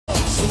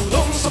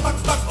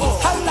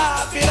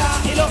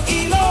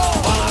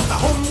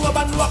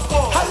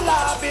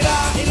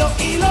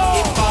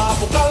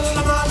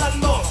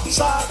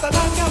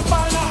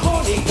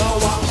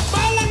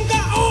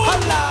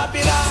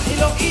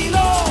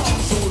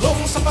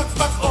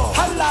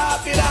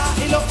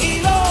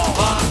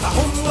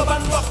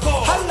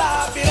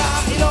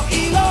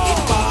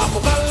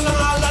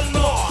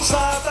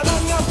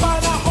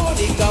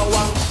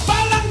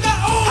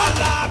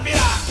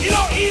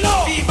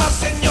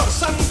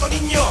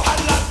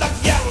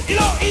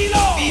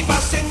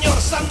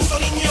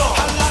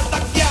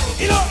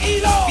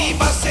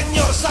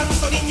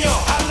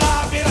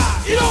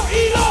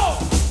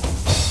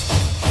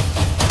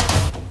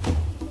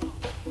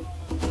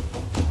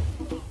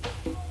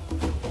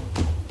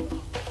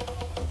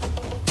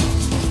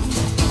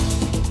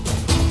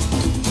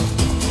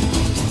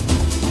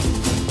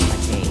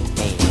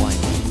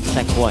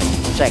1.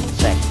 Check,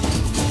 check.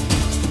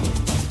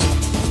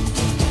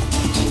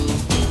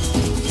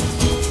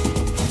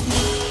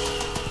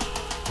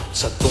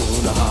 Sa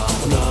tuna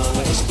ako na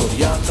nga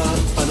istorya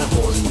kat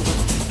panahon,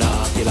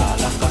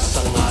 nakilala ka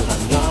sa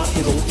ngalan nga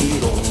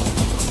irong-irong,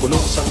 puno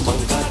sang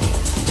mangkat,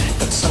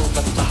 kagsang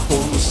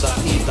katahon sa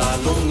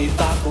italong ni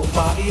Tako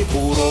pa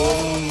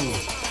iburong.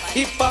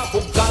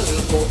 Ipabugal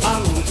ko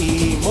ang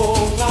imo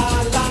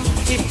ngalan,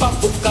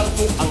 ipabugal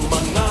ko ang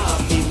mga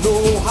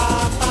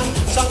pinuhatan,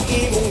 sang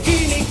imong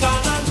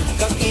ginikanan,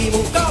 kag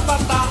imong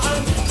kabataan,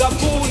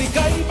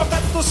 kabuligay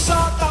pagkadto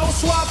sa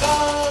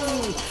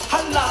kauswagan.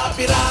 Hala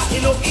Bira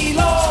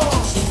Iloilo,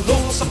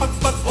 sulong sa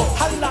pagbago.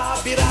 Hala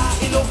Bira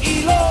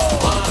Iloilo,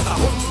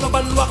 matahong na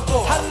banwa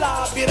ko.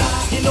 Hala Bira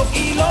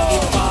Iloilo,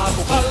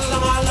 ipabukal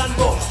ang ngalan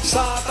mo,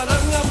 sa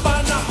tanang nga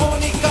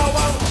panahon ikaw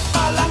ang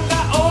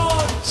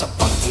palanggaon. Sa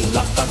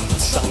paglakad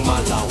sang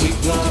malawig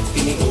nga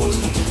pinion,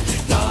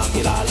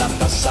 nakilala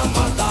ka sa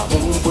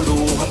matahong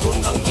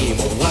buluhaton, ang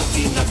imong nga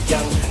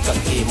dinagyang,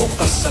 kag imong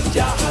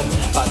kasadyahan,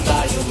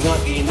 padayon nga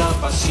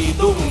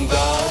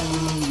ginapasidunggan.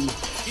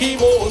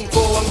 Himoon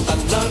ko ang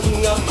tanan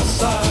nga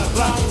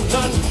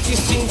masarangan,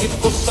 isinggit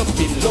ko sa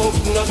bilog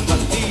nga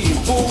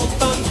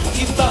kalibutan.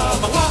 Kita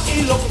mga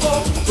Ilonggo,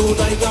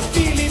 tunay nga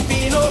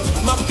Pilipino,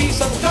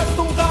 mapisang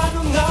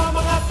katungkanon nga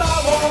mga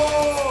tao.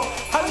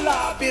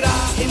 Hala Bira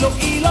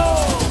Iloilo,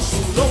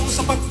 sulong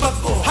sa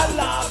pagbago.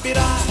 Hala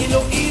Bira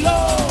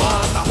Iloilo,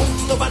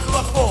 matahong na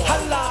banwa ko.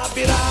 Hala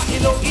Bira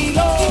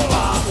Iloilo,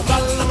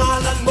 ipabukal na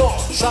ngalan mo,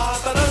 sa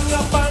tanang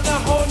nga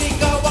panahon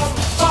ikaw ang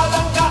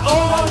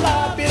palanggaon.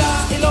 Hala Bira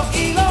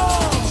Iloilo,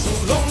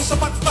 sulong sa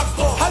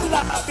pagbago.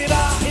 Hala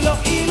Bira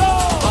Iloilo,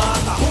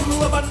 matahong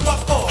na banwa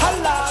ko.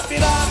 Hala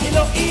Bira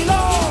Iloilo,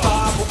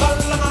 ipabukal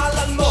na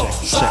ngalan mo,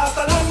 sa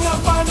tanang nga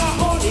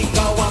panahon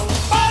ikaw ang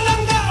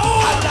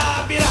palanggaon.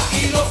 Hala Bira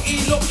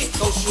Iloilo,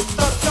 ikaw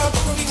sutat ka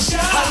probinsya.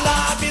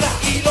 Hala Bira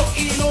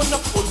Iloilo,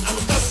 napunan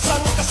ka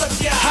sang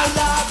kasadya.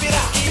 Hala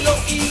Bira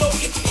Iloilo,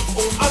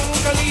 itiong ang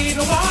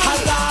kalinungan.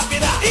 Hala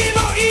Bira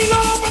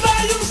Iloilo,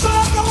 padayon sa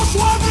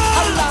kauswagan.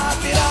 Hala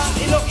Bira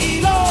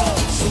Iloilo,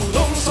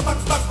 sulong sa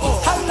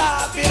pagbago.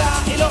 Hala Bira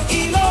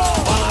Iloilo,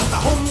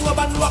 matahong nga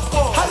banwa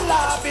ko.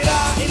 Hala Bira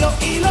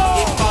Iloilo,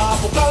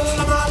 ipabukal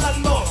na ngalan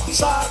mo,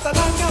 sa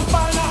tanang nga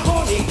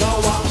panahon ikaw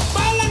ang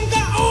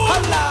palanggaon.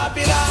 Hala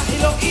Bira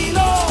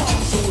Iloilo,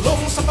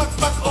 sulong sa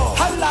pagbago.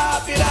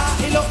 Hala Bira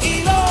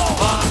Iloilo,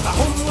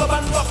 matahong nga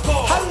banwa ko.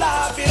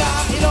 Hala Bira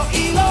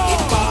Iloilo,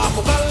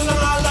 ipabukal na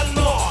ngalan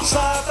mo,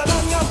 sa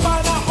tanang nga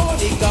panahon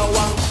ikaw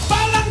ang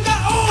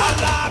palanggaon.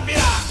 Hala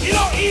Bira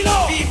Iloilo,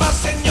 viva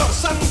Señor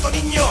Santo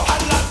Niño.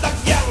 Hala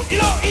Dinagyang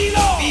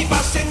Iloilo, viva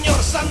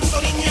Señor Santo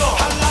Niño.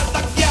 Hala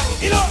Dinagyang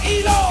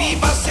Iloilo,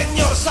 viva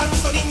Señor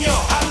Santo Niño.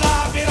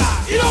 Hala Bira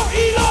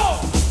Iloilo.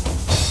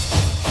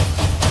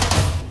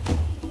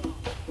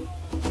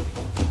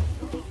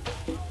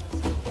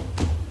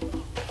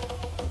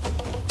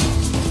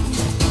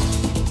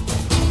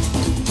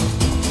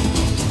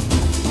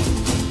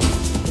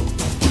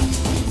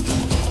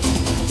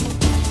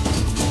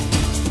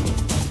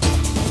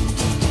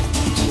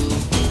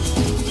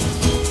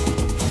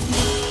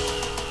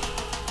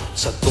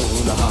 Sa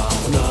tuna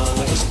ako na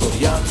nga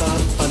istorya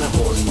kat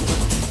panahon,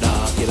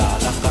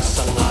 nakilala ka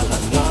sa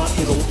ngalan nga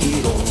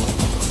irong-irong,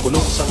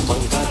 puno sang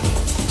mangkat,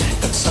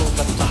 kagsang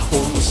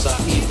katahon sa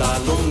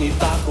italong ni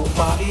Tako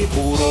pa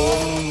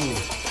iburong.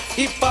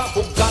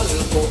 Ipabugal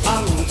ko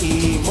ang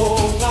imo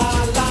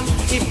ngalan,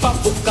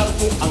 ipabugal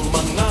ko ang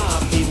mga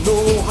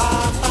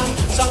pinuhatan,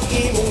 sang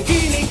imong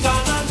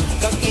ginikanan,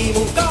 kag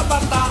imong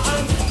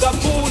kabataan,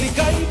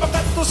 kabuligay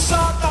pagkadto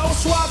sa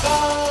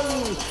kauswagan.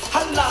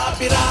 Hala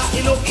Bira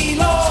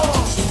Iloilo,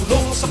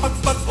 sulong sa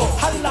pagbago.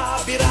 Hala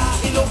Bira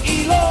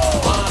Iloilo,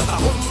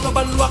 matahong na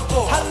banwa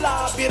ko.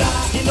 Hala Bira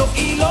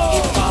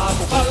Iloilo,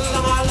 ipabukal na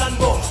ngalan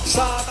mo,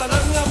 sa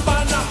tanang nga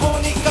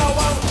panahon ikaw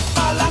ang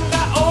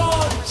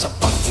palanggaon. Sa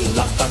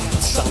paglakad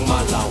sang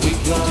malawig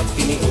nga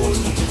pinion,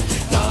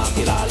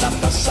 nakilala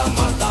ka sa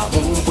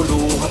matahong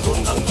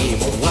buluhaton, ang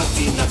imong nga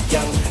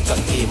dinagyang,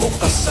 kag imong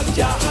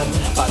kasadyahan,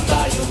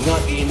 padayon nga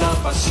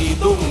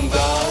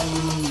ginapasidunggan.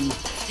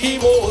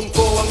 Himoon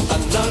ko ang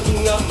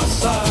tanan nga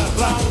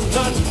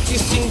masarangan,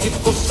 isinggit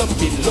ko sa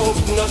bilog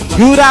nga.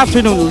 Good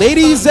afternoon,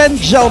 ladies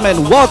and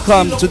gentlemen.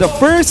 Welcome to the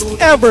first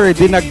ever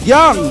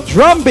Dinagyang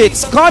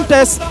Drumbeats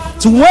Contest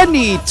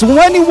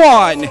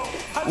 2021.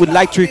 Would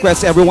like to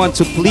request everyone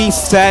to please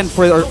stand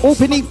for our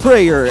opening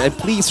prayer and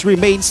please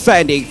remain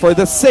standing for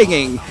the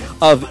singing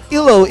of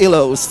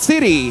Iloilo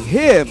City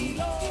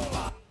Hymn.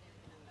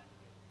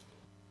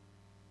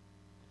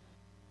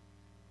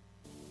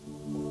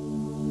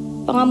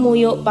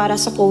 Pangamuyo para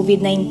sa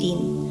COVID-19.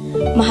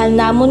 Mahal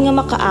namon nga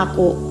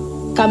makaako,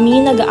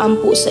 kami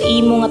nagaampo sa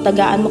imo nga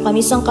tagaan mo kami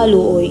sang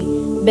kaluoy,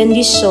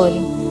 bendisyon,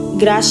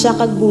 grasya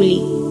kag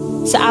bulig.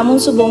 Sa amon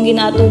subong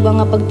ginatubang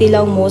nga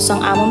pagtilaw mo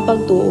sang amon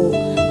pagtuo,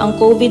 ang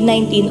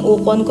COVID-19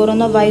 ukon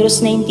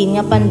coronavirus 19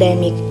 nga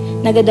pandemic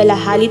nagadala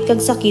halit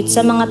kag sakit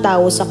sa mga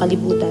tao sa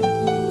kalibutan.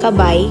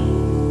 Kabay,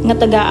 nga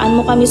tagaan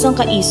mo kami sang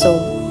kaisog,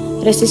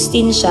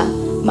 resistensya,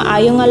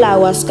 maayo nga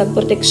lawas kag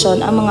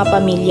proteksyon ang mga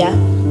pamilya,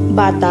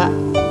 bata,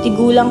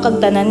 tigulang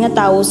kag tanan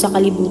nga tawo sa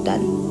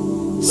kalibutan.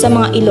 Sa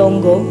mga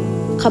Ilonggo,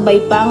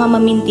 kabay pa nga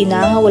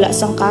mamintina nga wala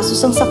sang kaso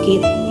sang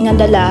sakit nga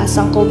dala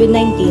sang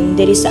COVID-19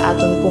 diri sa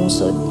aton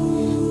pungsod.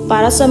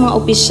 Para sa mga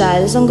opisyal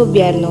sang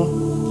gobyerno,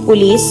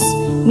 pulis,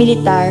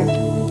 militar,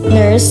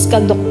 nurse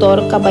kag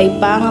doktor kabay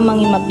pa nga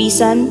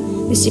mangimapisan,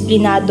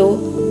 disiplinado,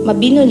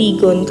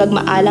 mabinuligon kag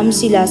maalam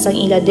sila sang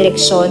ila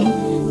direksyon,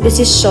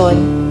 desisyon,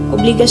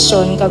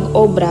 obligasyon kag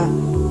obra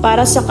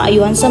para sa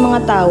kaayuhan sa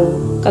mga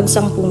tawo kag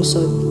sang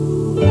pungsod.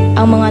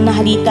 Ang mga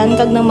nahalitan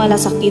kag nang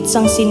malasakit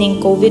sang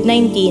sining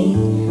COVID-19,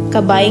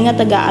 kabay nga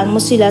tagaan mo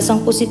sila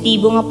sang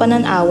positibo nga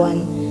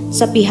pananawan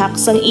sa pihak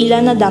sang ila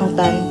na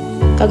dangtan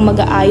kag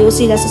magaayo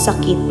sila sa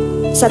sakit.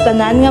 Sa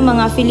tanan nga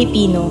mga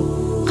Filipino,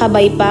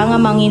 kabay pa nga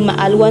mangin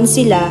maalwan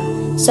sila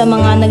sa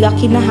mga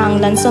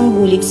nagakinahanglan sang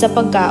bulig sa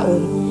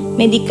pagkaon,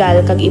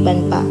 medikal kag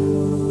iban pa.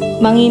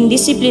 Mangin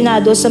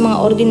disiplinado sa mga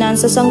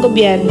ordinansa sang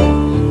gobyerno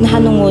na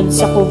hanungod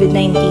sa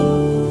COVID-19.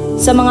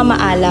 Sa mga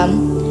maalam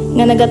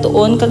nga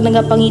nagatuon kag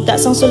nagapangita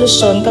sang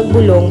solusyon kag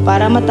bulong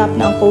para matap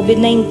na ang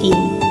COVID-19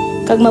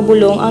 kag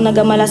mabulong ang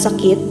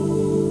nagamalasakit,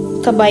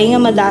 kabay nga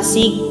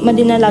madasig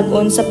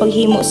madinalagon sa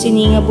paghimo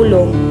sini nga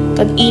bulong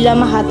kag ila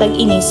mahatag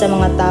ini sa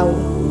mga tawo.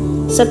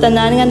 Sa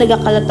tanan nga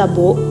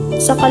nagakalatabo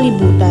sa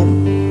kalibutan,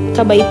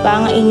 kabay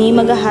pa nga ini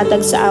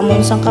magahatag sa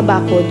amon sang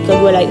kabakod kag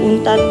walay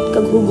untat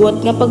kag hugot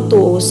nga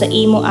pagtuo sa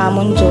imo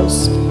amon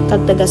Dios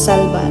kag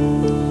tagasalbat.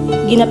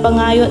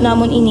 Ginapangayo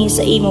namon ini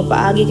sa imo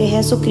paagi kay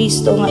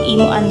Hesukristo nga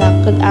imo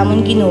anak kag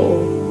amon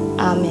Ginoo.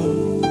 Amen.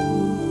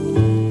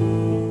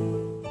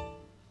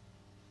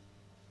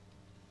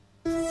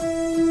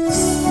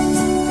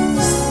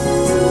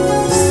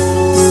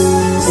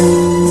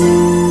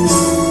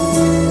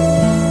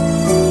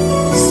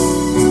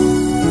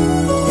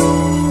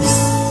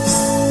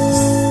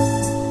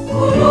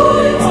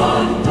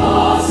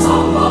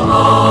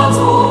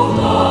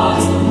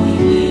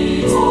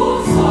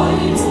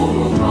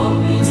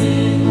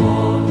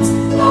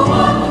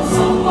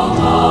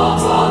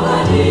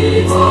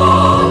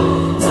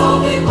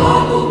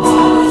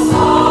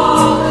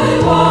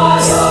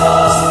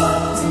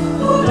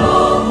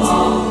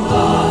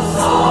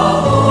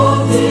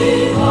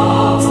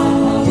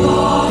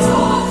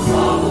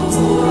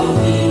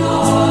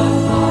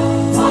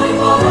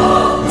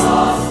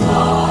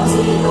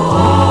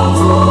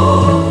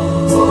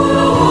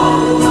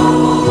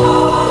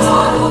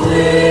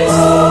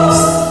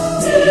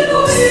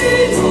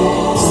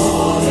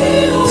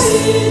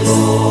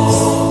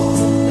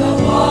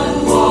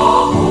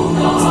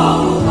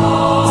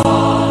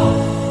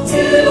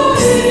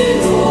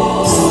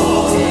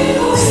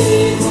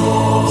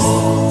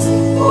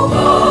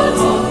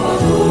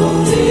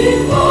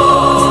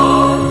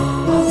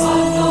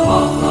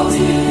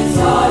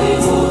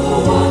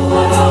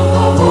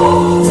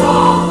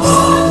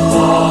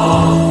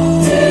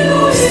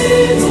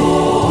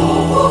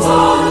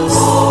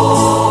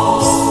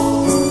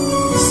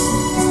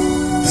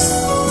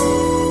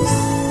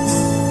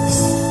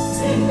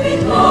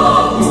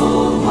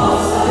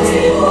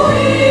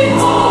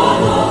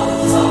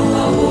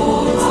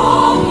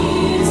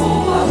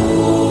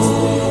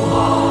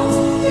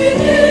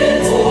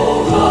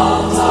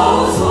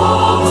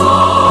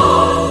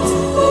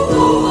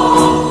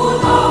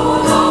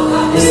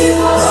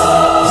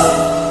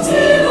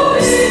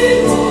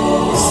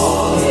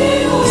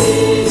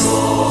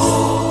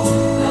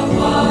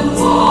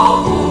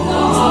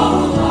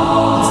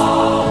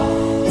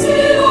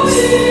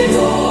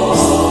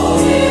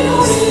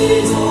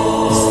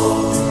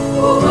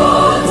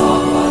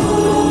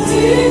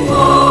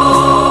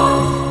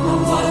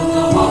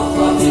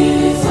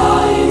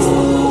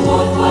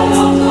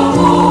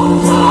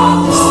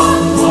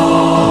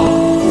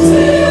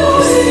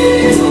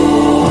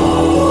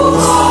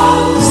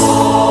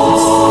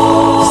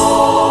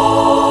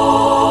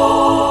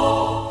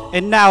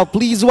 And now,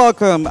 please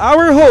welcome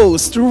our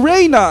host,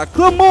 Reyna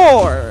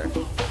Clamor.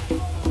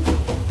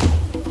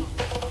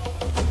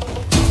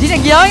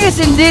 Dinagyang is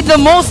indeed the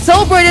most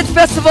celebrated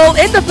festival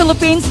in the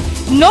Philippines,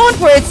 known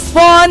for its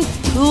fun,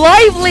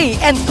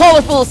 lively, and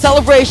colorful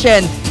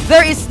celebration.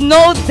 There is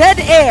no dead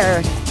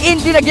air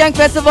in Dinagyang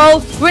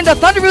Festival when the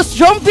thunderous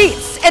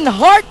drumbeats and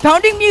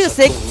heart-pounding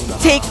music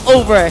take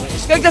over.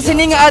 Kagta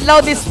sining adlaw,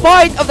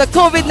 despite of the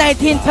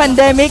COVID-19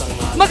 pandemic,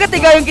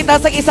 magatigayon kita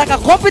sa isa ka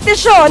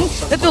kompetisyon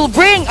that will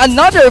bring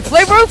another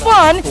flavor of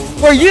fun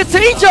for you to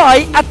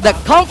enjoy at the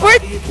comfort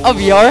of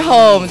your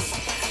homes.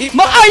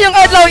 Maayong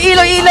adlaw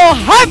Iloilo,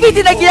 happy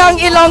Dinagyang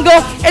Ilonggo,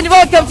 and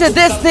welcome to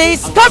this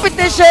day's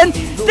competition.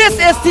 This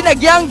is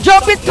Dinagyang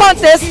Drumbeat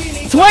Contest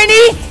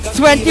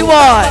 2021.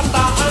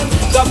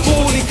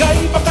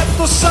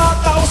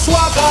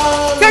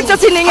 Kaya sa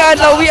sining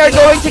adlaw, we are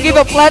going to give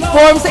a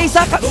platform sa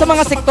isa sa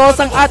mga sektor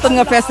sang aton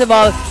nga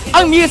festival,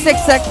 ang music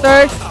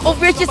sector, of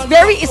which is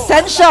very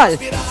essential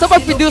sa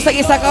pag-produce ang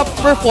isa ka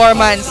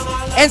performance.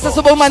 And sa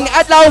subong man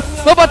nga adlaw,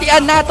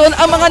 mabatian naton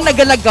ang mga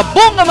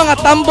nagalagabong nga mga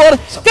tambor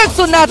kag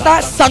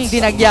sunata sang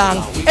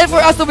Dinagyang. And for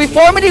us to be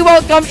formally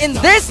welcome in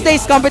this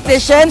day's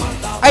competition,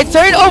 I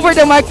turn over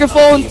the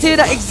microphone to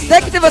the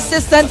Executive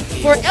Assistant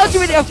for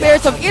LGBT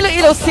Affairs of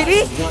Iloilo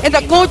City and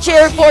the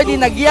co-chair for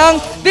Dinagyang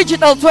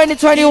Digital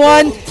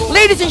 2021.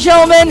 Ladies and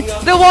gentlemen,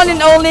 the one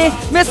and only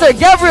Mr.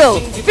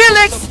 Gabriel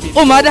Felix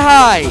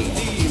Umadahay.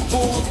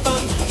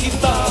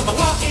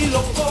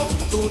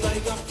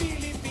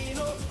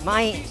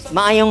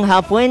 Maayong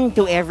hapon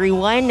to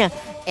everyone.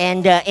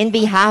 And in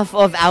behalf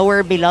of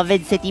our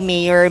beloved City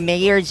Mayor,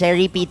 Mayor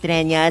Jerry P.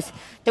 Treñas,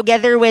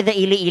 together with the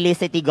Iloilo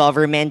City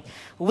Government,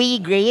 we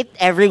greet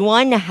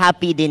everyone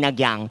happy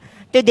Dinagyang.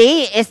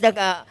 Today is the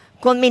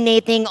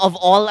culminating of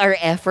all our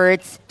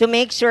efforts to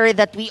make sure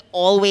that we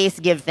always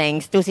give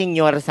thanks to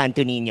Señor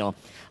Santo Niño.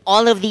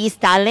 All of these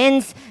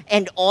talents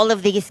and all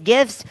of these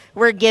gifts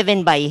were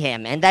given by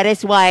Him. And that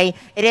is why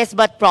it is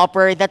but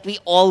proper that we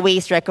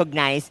always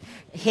recognize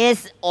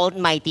His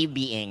almighty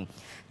being.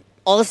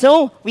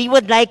 Also, we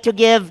would like to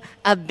give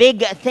a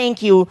big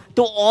thank you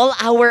to all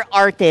our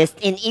artists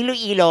in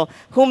Iloilo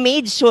who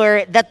made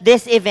sure that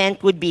this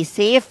event would be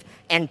safe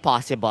and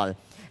possible.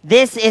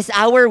 This is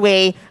our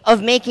way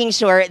of making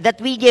sure that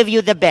we give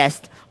you the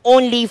best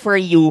only for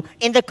you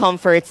in the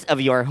comforts of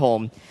your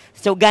home.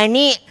 So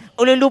gani,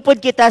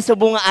 ululupod kita sa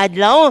bunga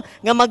adlaw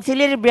nga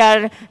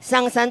magsilibrar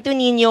sang Santo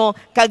Niño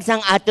kag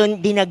sang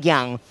aton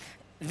Dinagyang.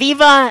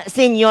 Viva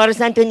Señor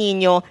Santo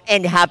Niño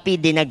and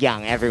happy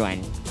Dinagyang,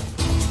 everyone.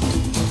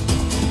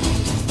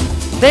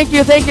 Thank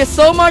you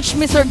so much,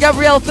 Mr.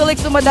 Gabriel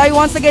Felix Umaday.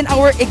 Once again,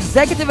 our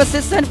Executive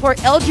Assistant for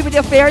LGBT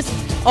Affairs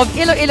of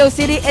Iloilo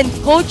City and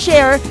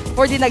co-chair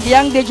for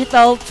Dinagyang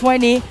Digital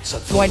 2021.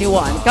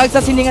 Kag sa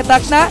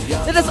siningatak na,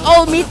 let us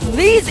all meet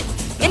these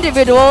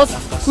individuals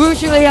who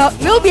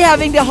will be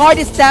having the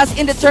hardest task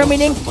in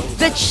determining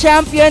the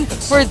champion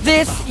for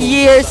this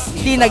year's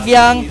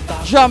Dinagyang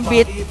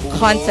Drumbeat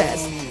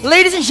contest.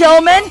 Ladies and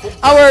gentlemen,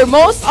 our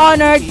most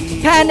honored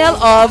panel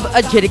of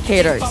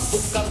adjudicators.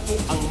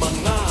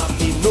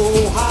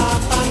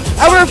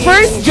 Our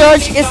first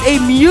judge is a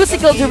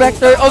musical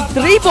director of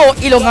Tribo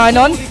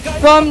Ilonganon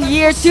from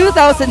year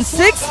 2006,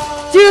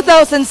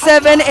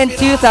 2007, and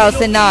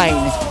 2009.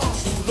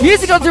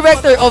 Musical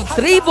director of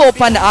Tribo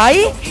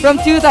Panay from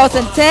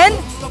 2010,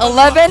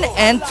 11,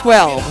 and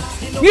 12.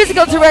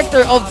 Musical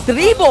director of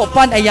Tribo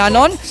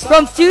Panayanon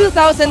from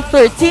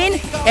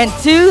 2013 and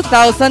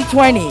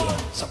 2020.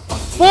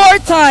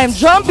 Four-time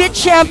Drumbeat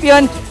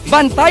champion,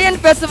 Bantayan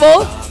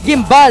Festival,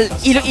 Gimbal,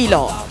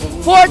 Iloilo.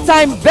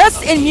 Four-time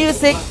Best in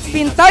Music,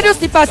 Pintados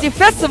de Pasi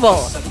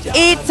Festival.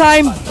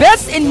 Eight-time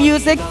Best in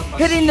Music,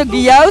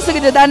 Hirinugyaw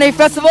Sugudadanay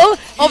Festival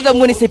of the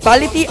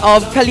Municipality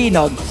of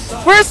Kalinog.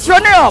 First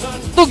runner-up,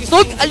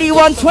 Tugtog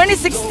Aliwan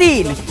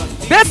 2016.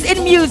 Best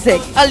in Music,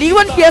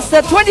 Aliwan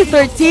Fiesta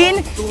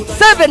 2013.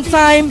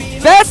 Seven-time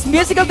Best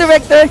Musical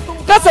Director,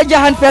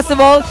 Kasadyahan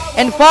Festival.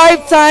 And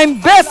five-time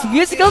Best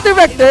Musical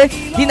Director,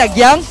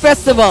 Dinagyang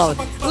Festival.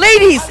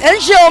 Ladies and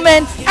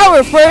gentlemen,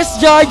 our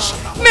first judge,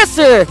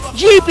 Mr.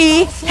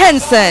 G.P.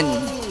 Henson.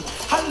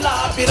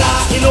 Hala Bira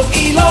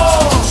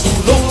Iloilo,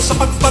 sulong sa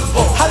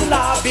pagbago.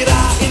 Hala Bira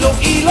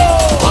Iloilo,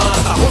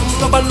 matahong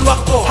na balwak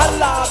ko.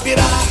 Hala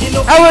Bira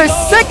Iloilo. Our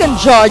second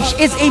judge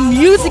is a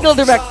musical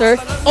director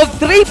of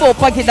Tribo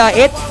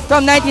Paghidait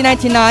from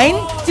 1999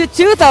 to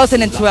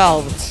 2012,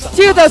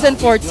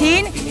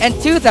 2014, and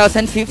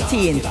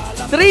 2015.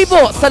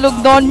 Tribo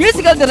Salugnon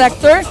musical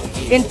director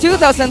in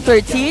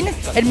 2013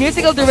 and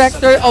musical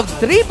director of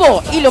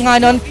Tribo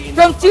Ilonganon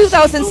from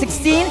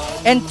 2016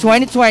 and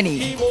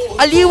 2020.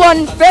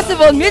 Aliwan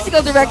Festival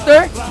musical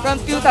director from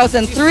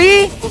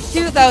 2003,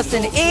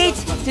 2008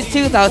 to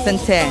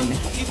 2010.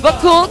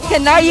 Bakul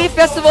Kanayi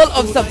Festival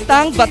of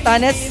Sabtang,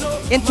 Batanes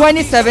in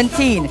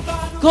 2017.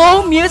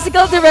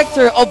 Co-musical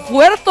director of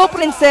Puerto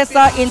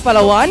Princesa in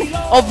Palawan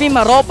of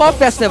Vimaropa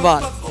Festival.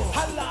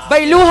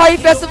 Bailuhay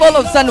Festival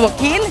of San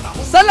Joaquin,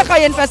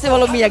 Salakayan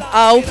Festival of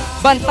Miyag-Aw,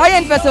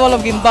 Bantayan Festival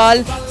of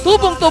Gimbal,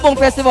 Tubong-Tubong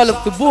Festival of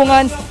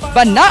Tubungan,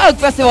 Banaag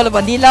Festival of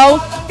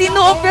Banilaw,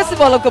 Tinuok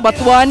Festival of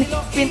Cabatuan,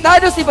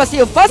 Pintados de Pasi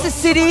of Pasig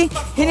City,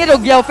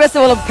 Hinirugyaw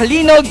Festival of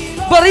Kalinog,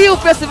 Barrio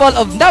Festival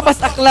of Nabas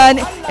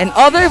Aklan, and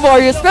other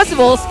various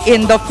festivals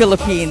in the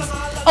Philippines.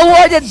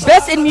 Awarded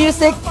Best in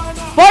Music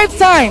 5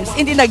 times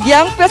in the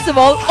Dinagyang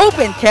Festival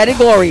Open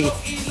category.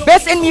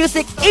 Best in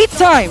Music 8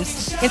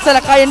 times in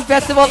Salakayan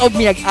Festival of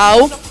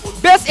Miyag-Aw,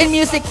 Best in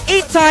Music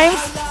 8 times,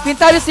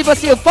 Pintados de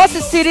Pasi of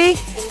Pasig City,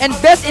 and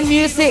Best in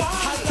Music,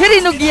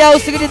 Hirinugyaw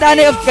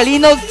Sugudidanay of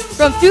Kalinog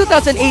from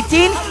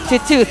 2018 to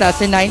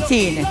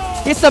 2019.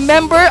 He's a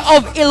member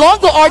of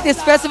Ilonggo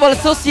Artists Festival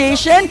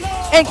Association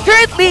and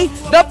currently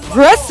the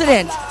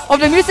president of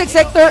the music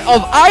sector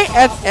of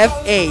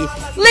IFFA.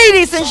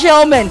 Ladies and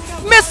gentlemen,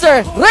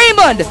 Mr.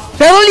 Raymond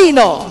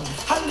Ferolino.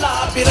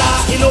 Hala Bira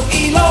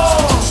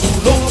Iloilo,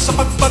 sulong sa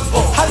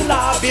pagbago.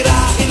 Hala Bira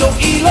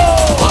Iloilo,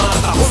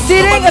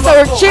 Sitting as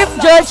our chief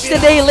judge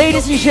today,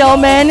 ladies and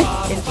gentlemen,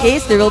 in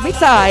case there will be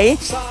tie,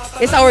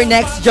 is our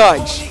next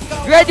judge.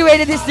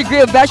 Graduated his degree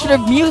of Bachelor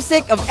of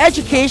Music of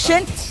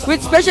Education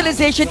with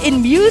specialization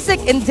in music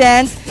and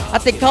dance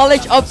at the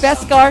College of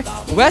Pescar,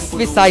 West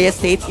Visayas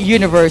State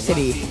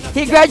University.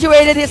 He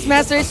graduated his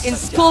master's in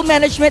school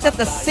management at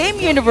the same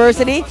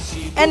university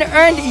and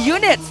earned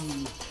units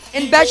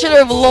in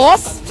Bachelor of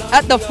Laws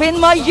at the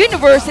FINMA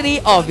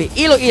University of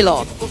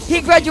Iloilo.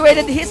 He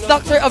graduated his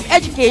Doctor of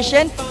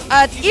Education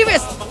at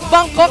IRIS,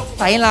 Bangkok,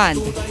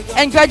 Thailand,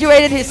 and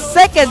graduated his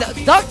second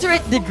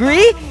doctorate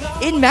degree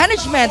in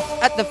management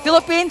at the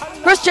Philippine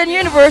Christian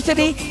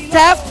University,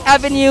 Taft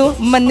Avenue,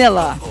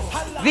 Manila.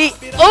 The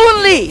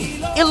only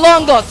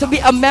Ilonggo to be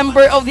a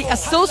member of the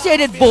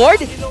Associated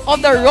Board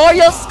of the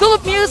Royal School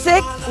of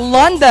Music,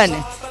 London,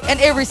 and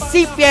a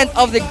recipient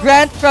of the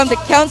grant from the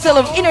Council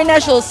of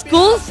International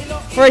Schools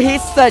for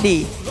his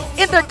study,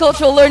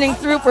 intercultural learning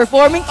through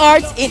performing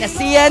arts in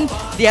ASEAN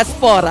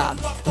diaspora.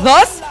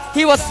 Thus,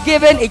 he was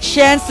given a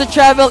chance to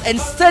travel and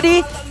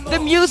study the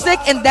music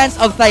and dance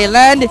of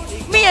Thailand,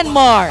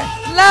 Myanmar,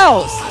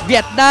 Laos,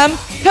 Vietnam,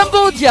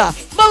 Cambodia,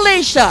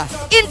 Malaysia,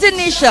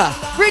 Indonesia,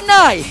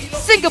 Brunei,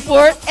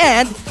 Singapore,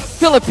 and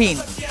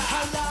Philippines.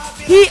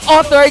 He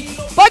authored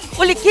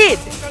Pag-Ulikid,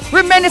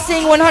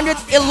 reminiscing 100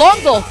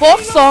 Ilonggo folk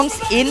songs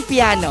in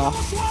piano,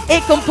 a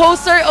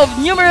composer of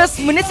numerous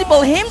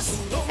municipal hymns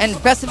and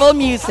festival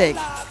music.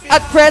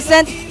 At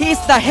present, he is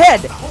the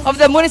head of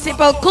the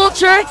Municipal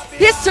Culture,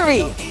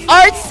 History,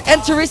 Arts,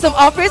 and Tourism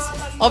Office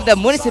of the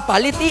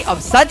Municipality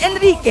of San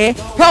Enrique,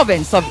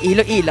 Province of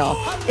Iloilo,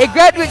 a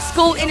graduate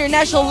school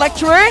international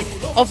lecturer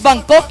of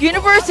Bangkok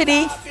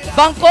University,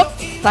 Bangkok,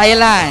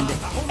 Thailand,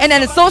 and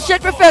an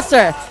associate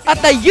professor at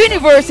the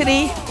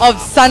University of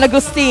San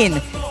Agustin.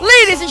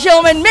 Ladies and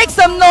gentlemen, make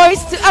some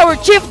noise to our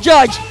Chief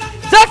Judge,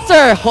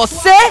 Dr.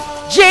 Jose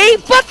J.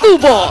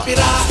 Patubo.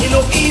 Bira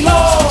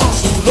Iloilo,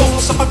 sulong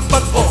sa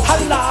pagbago.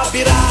 Hala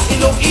Bira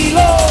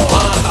Iloilo,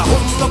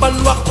 matahong na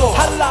banwak ko.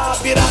 Hala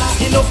Bira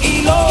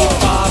Iloilo,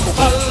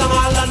 ipabukal ang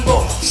ngalan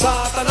mo.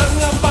 Sa tanang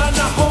nga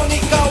panahon,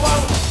 ikaw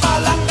ang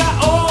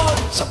palangkaon.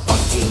 Sa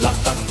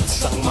paglakad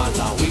sang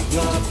malawig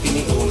nga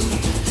pinion,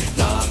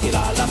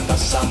 nakilala ka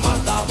sa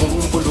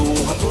matahong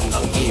buluhaton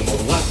ang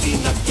imong nga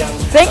dinagyang.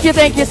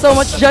 Thank you so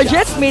much,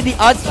 judges. May the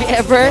odds be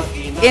ever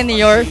in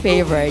your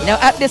favor. Now,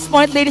 at this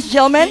point, ladies and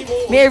gentlemen,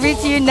 may I read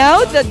to you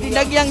now the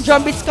Dinagyang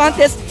Drumbeats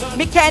Contest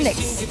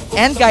mechanics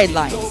and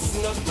guidelines.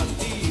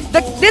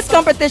 This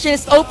competition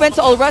is open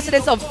to all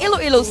residents of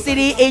Iloilo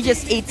City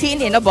ages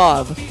 18 and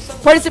above.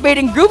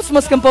 Participating groups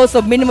must compose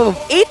of minimum of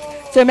 8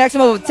 to a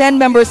maximum of 10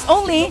 members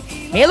only,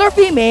 male or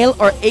female,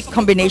 or a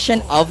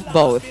combination of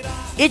both.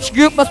 Each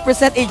group must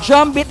present a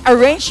drum beat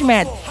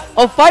arrangement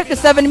of 5 to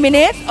 7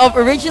 minutes of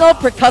original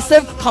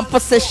percussive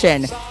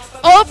composition.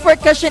 All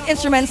percussion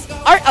instruments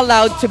are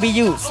allowed to be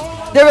used.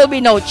 There will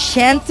be no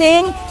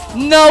chanting,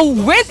 no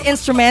wind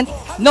instrument,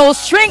 no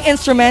string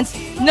instruments,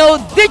 no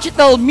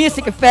digital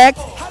music effect,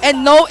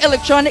 and no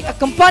electronic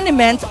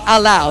accompaniment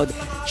allowed.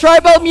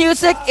 Tribal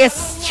music is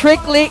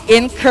strictly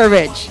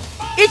encouraged.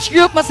 Each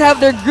group must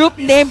have their group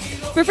name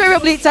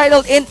preferably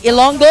titled in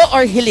Ilonggo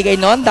or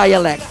Hiligaynon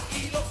dialect.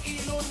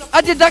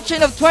 A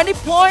deduction of 20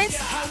 points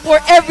for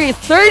every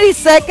 30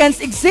 seconds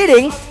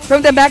exceeding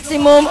from the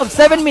maximum of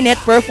 7-minute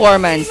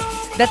performance.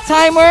 The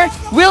timer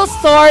will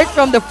start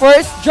from the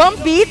first drum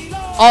beat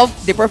of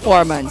the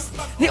performance.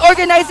 The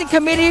organizing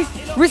committee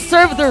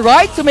reserves the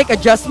right to make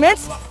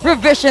adjustments,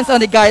 revisions on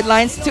the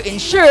guidelines to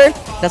ensure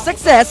the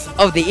success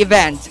of the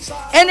event.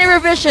 Any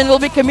revision will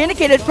be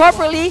communicated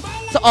properly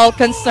to all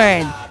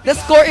concerned. The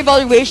score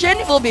evaluation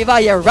will be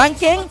via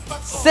ranking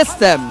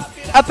system.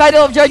 A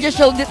panel of judges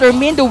shall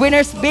determine the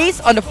winners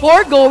based on the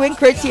foregoing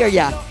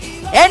criteria.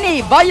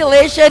 Any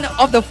violation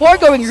of the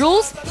foregoing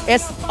rules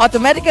is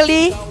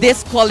automatically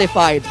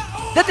disqualified.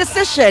 The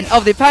decision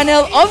of the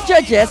panel of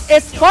judges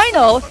is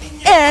final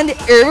and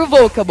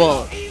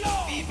irrevocable.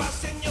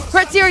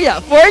 Criteria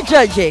for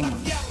judging: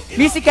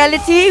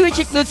 musicality, which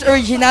includes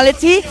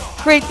originality,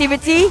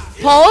 creativity,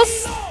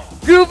 pulse,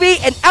 groovy,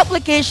 and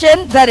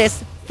application, that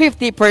is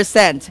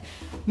 50%.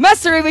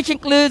 Mastery, which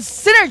includes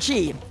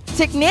synergy,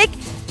 technique,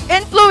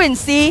 and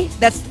fluency,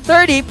 that's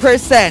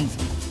 30%.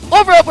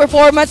 Overall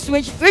performance,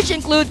 which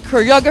include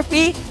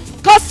choreography,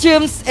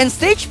 costumes, and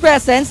stage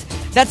presence,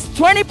 that's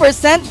 20%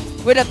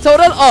 with a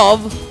total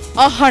of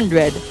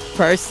 100%.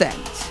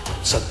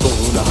 Sa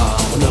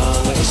tunahon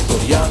nga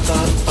istorya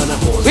kan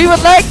panahon. We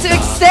would like to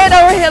extend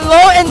our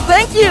hello and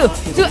thank you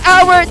to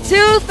our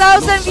 2,000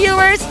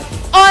 viewers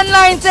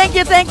online. Thank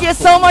you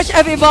so much,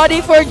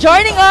 everybody, for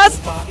joining us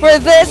for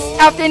this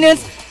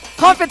afternoon's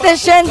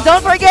competition.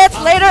 Don't forget,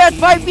 later at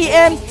 5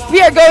 p.m.,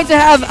 we are going to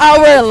have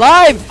our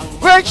live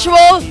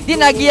virtual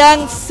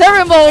Dinagyang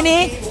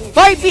ceremony,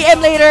 5 p.m.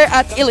 later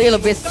at Iloilo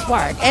Business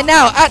Park. And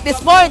now, at this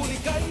point,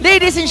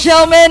 ladies and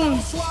gentlemen,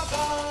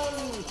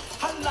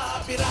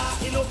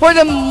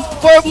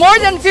 for more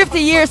than 50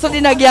 years of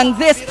Dinagyang,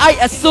 this, I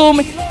assume,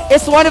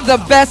 is one of the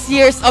best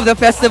years of the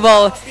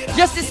festival.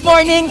 Just this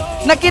morning,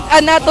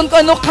 nakita natin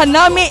kung ano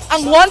kanami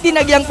ang one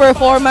Dinagyang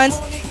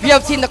performance. We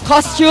have seen the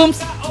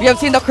costumes, we have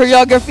seen the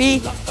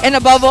choreography, and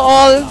above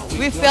all,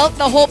 we felt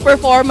the whole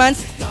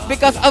performance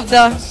because of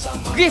the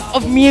gift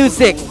of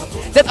music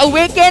that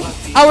awakened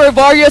our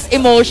various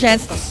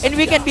emotions, and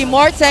we can be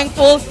more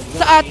thankful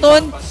sa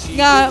aton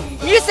nga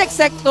music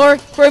sector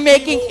for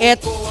making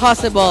it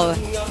possible.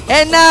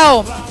 And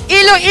now,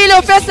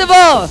 Iloilo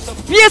Festival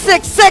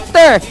Music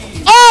Sector,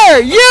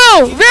 are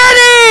you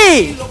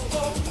ready?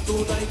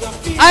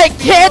 I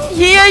can't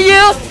hear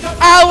you.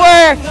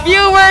 Our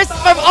viewers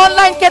from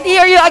online can't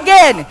hear you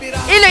again.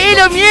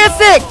 Iloilo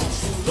Music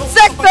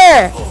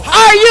Sector,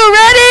 are you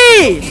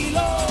ready?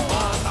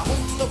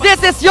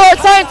 This is your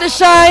time to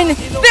shine.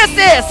 This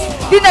is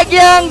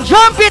Dinagyang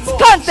Drumbeats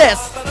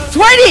Contest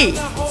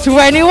 2021.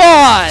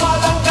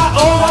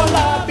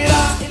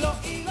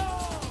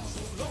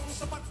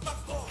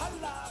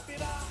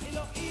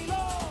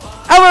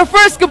 Our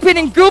first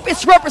competing group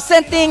is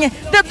representing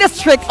the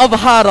district of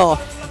Haro,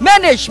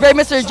 managed by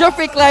Mr.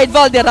 Geoffrey Clyde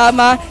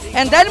Valderrama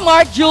and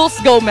Denmark Jules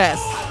Gomez.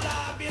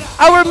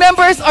 Our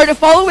members are the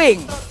following: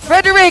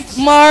 Frederick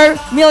Mar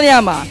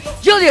Milyama,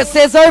 Julius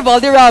Cesar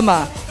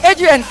Valderrama,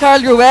 Adrian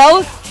Carl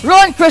Ruel,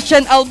 Ron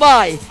Christian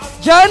Albay,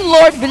 John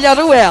Lord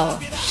Villaruel,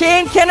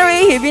 Shane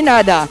Kennery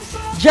Hibinada,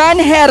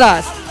 John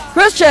Heras,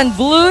 Christian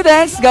Blue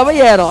Dance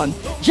Gabayeron,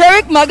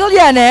 Jeric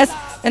Magallanes,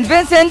 and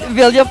Vincent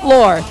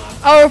Villaflor.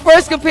 Our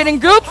first competing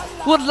group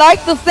would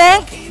like to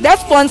thank the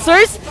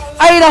sponsors,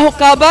 Ira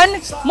Hukaban,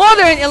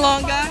 Modern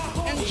Ilongga,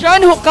 and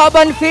John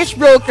Hukaban Fish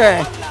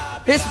Broker.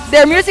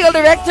 Their musical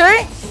director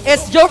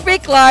is Geoffrey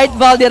Clyde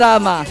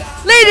Valderrama.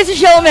 Ladies and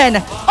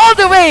gentlemen, all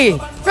the way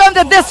from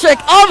the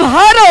district of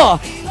Haro,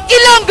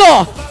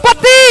 Ilonggo,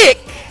 Patik!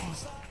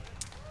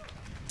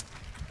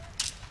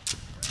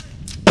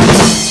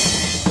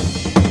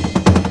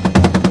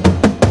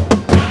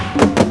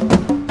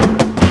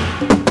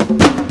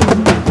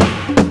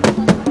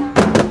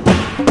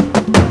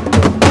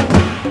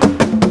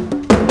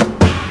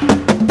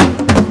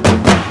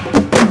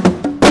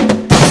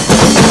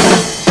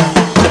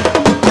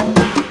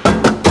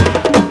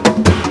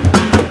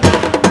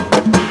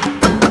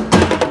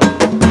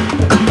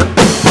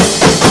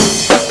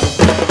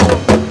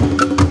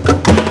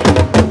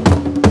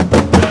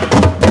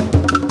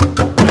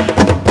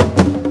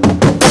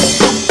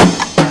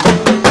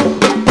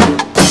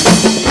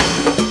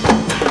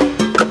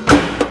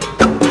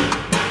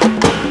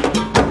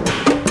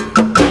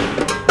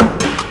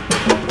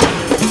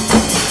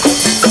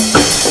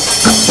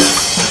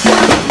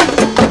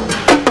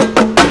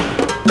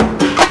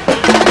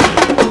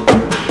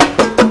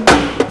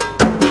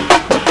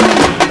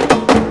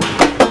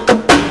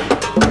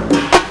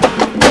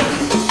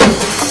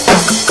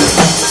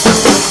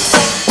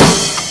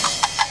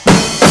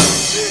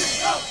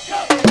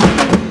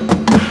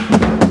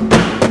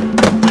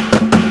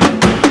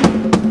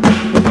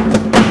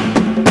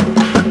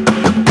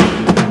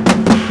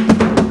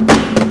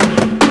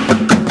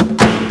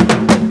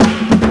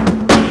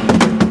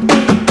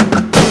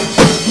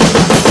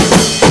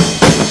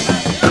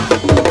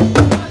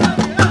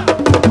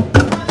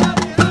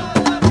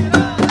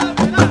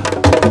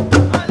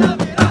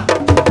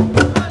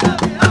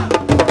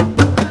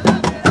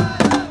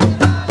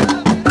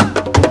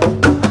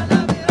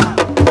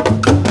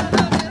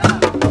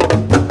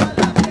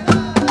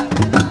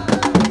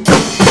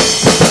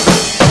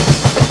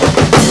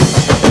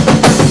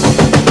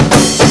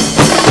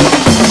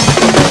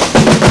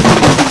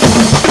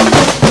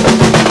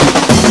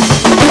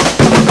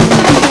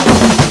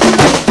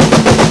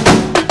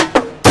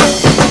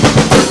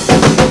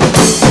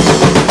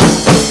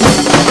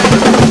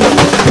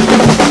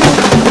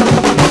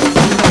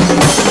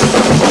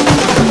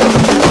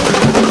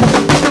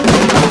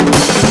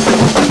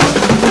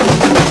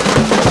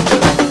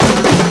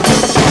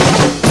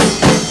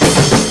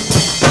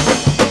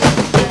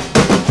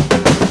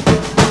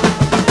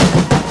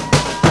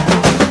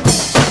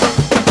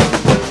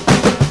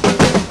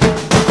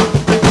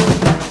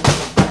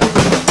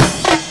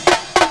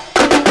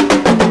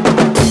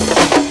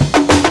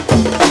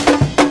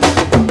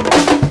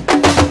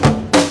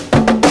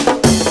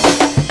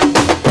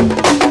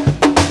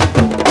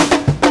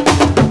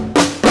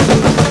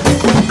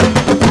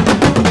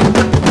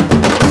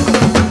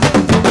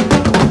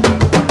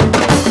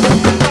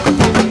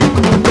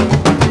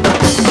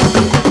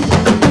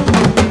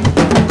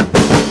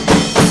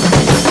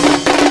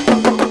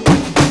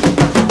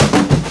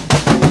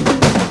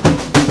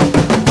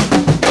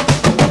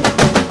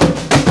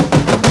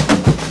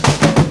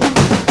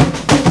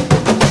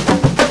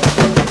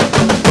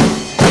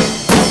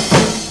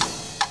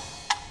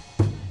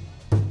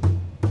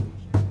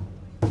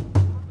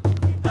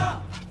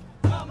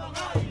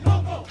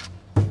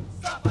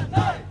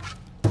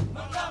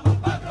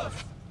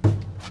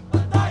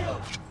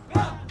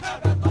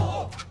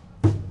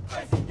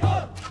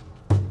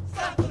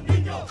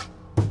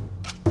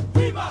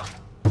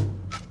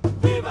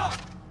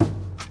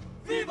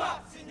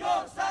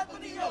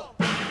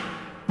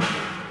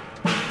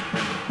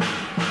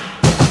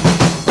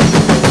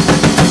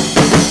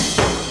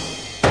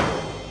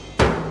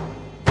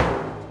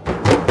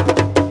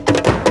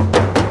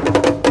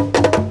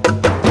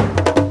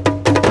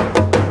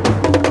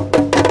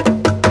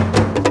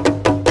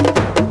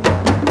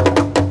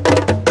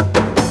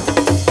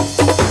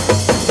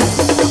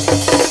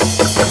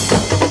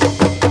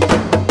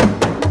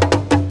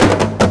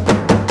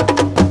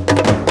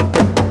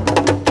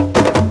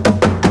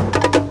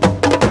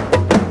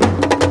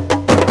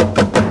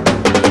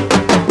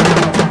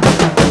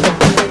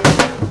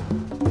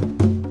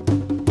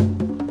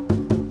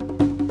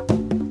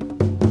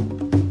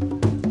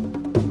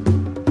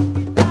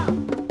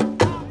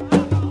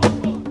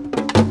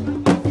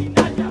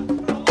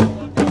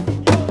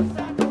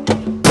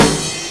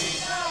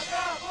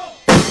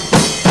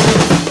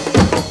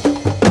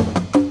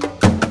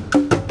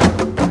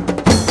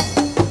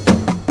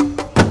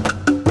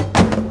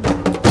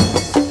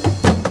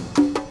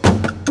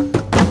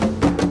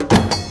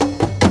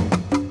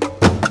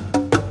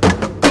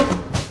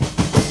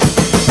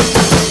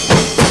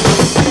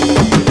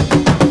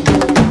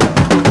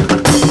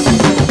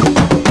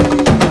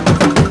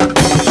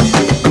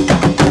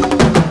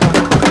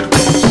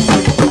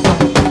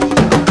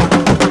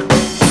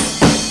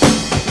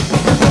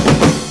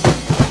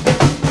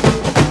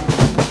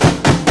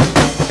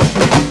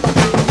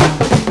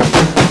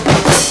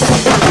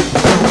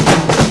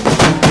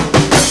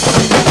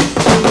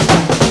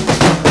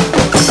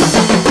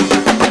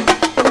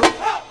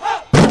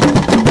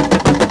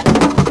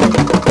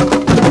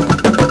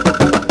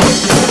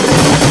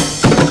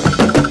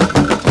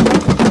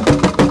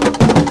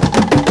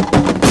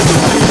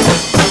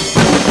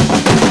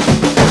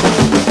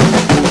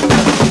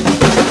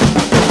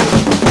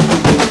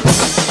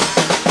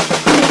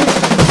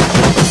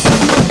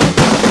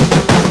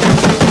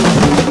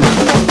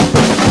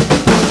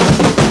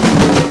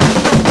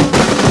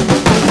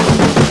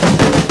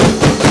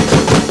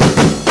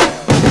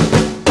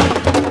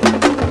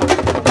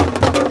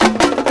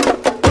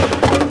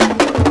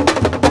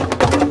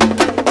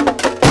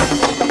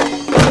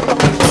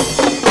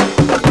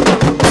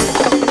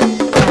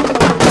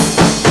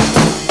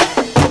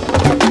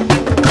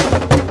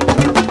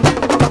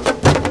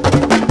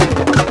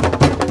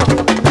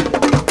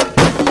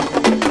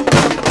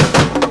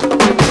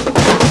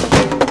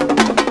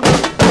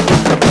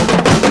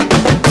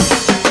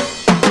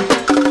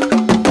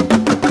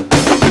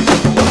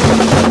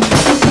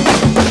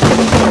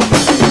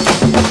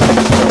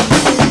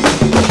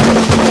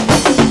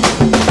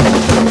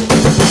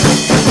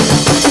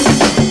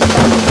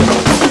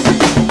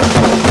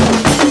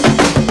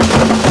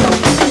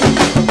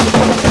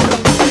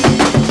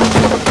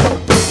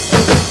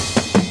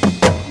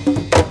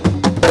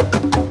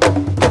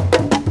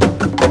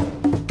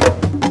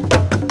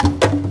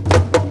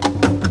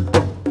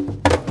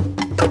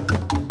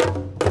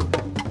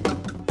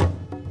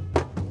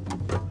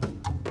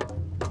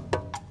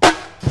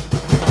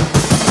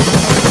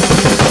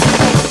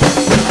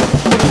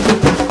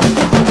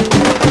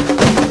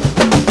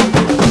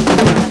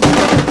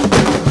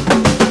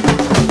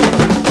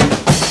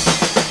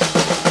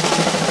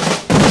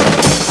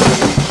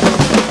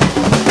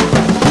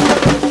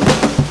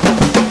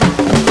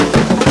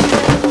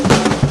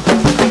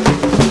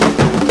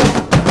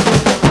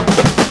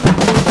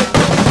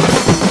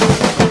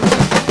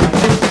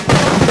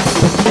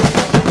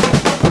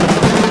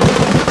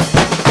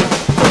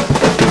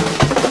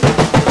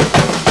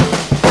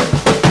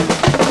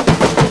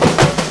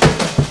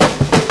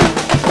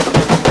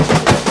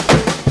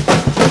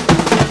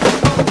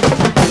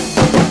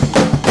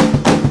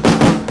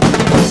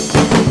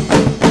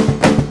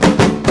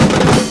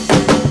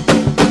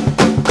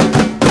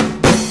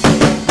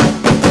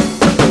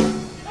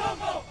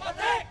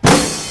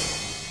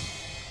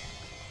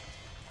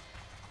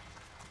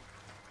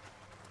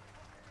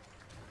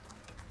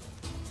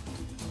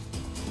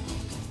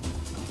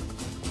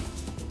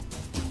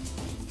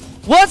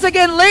 Once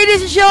again,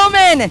 ladies and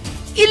gentlemen,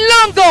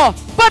 Ilonggo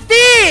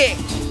Pati!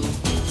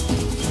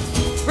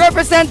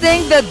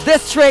 Representing the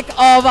district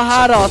of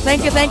Haro.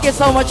 Thank you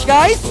so much,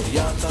 guys.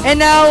 And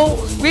now,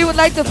 we would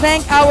like to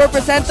thank our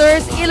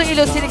presenters,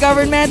 Iloilo City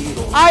Government,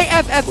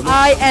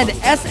 IFFI, and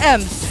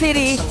SM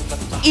City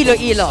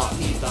Iloilo.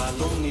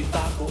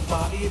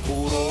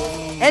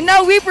 And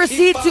now we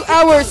proceed to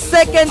our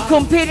second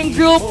competing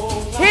group,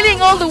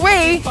 hailing all the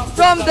way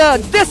from the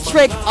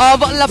district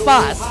of La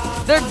Paz.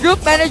 Their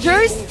group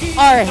managers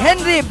are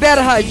Henry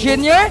Berja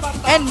Jr.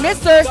 and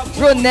Mr.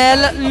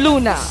 Ronel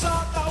Luna.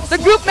 The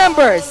group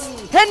members,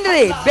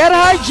 Henry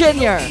Berja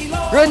Jr.,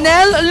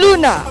 Ronel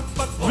Luna,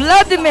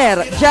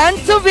 Vladimir Jan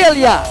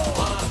Sevilla,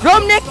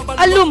 Romnick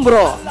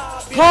Alumbro,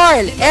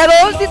 Carl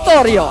Errol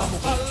Ditorio,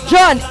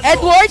 John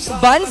Edwards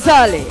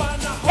Banzale,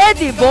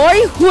 Eddie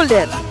Boy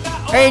Hulit,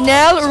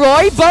 Ernel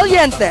Roy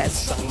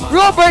Valientes,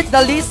 Robert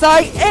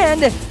Dalisay,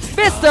 and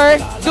Mr.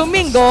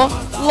 Domingo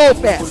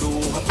Lopez.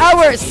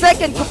 Our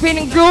second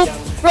competing group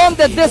from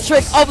the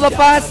District of La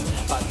Paz.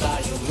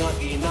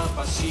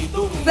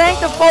 Thank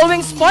the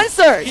following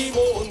sponsors: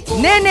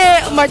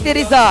 Nene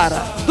Martirizar,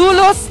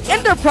 Dulos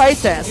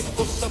Enterprises,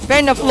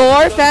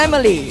 Penaflor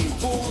Family,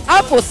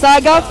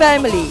 Aposaga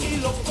Family,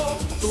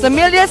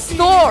 Samilia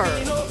Store,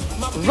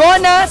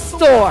 Rona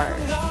Store,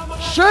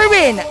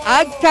 Sherwin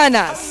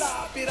Agcanas,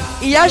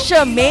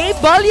 Iyasha May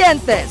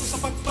Valientes,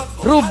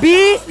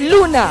 Ruby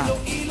Luna,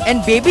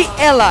 and Baby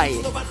Eli,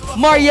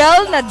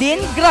 Mariel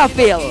Nadine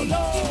Grafil,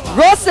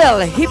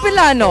 Rosel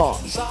Hipilano,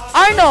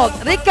 Arnold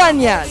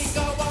Ricanyas,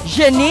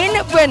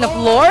 Janine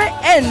Buenaflor,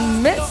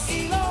 and Miss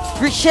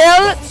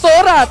Richelle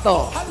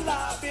Torato.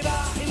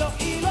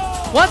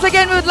 Once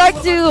again, we would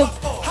like to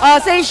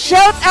say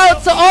shout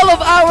out to all of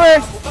our,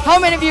 how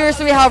many viewers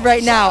do we have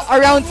right now?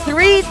 Around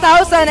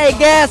 3,000, I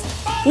guess,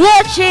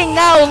 watching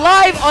now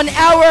live on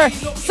our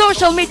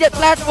social media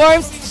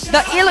platforms,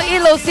 the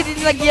Iloilo City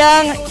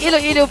Dinagyang,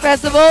 Iloilo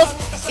Festivals,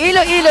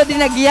 Iloilo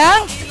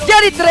Dinagyang,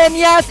 Jerry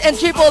Trenyas, and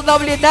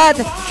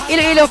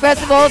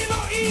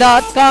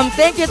www.iloilofestivals.com.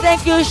 Thank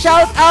you.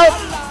 Shout out.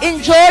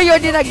 Enjoy your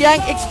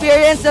Dinagyang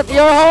experience at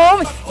your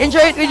home. Enjoy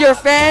it with your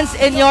friends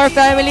and your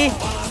family.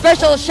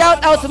 Special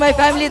shout out to my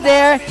family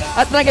there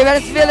at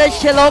Nagaveras Village,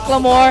 Hello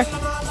Clamor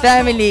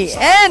family.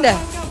 And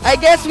I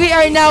guess we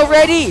are now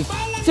ready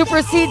to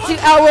proceed to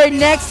our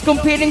next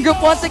competing group.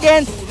 Once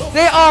again,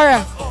 they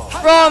are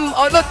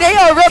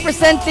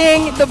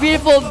representing the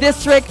beautiful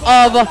district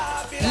of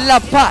La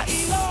Paz.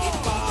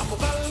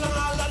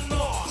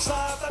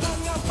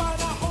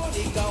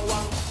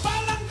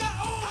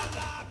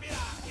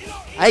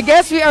 I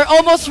guess we are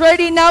almost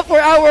ready now for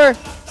our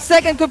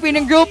second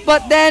competing group,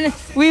 but then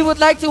we would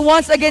like to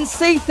once again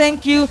say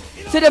thank you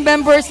to the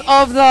members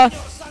of the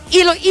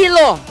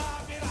Iloilo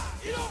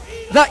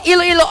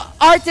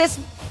Artists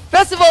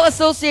Festival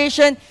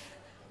Association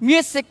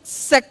Music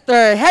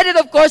Sector, headed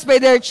of course by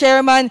their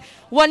chairman,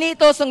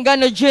 Juanito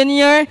Songano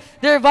Jr.,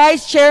 their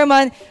vice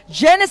chairman,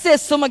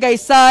 Genesis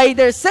Sumagaysay,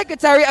 their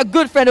secretary, a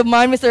good friend of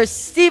mine, Mr.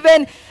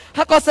 Steven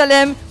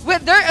Hakosalem,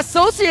 with their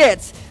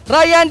associates,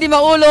 Ryan Di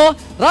Maulo,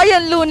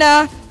 Ryan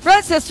Luna,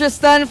 Francis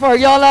Tristan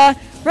Fariola,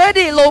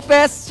 Freddy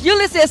Lopez,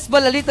 Ulysses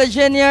Balalita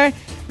Jr.,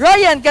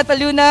 Ryan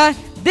Cataluna,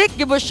 Dick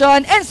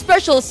Gibushon, and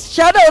special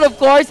shout out of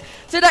course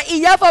to the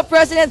IAPA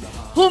president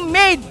who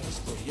made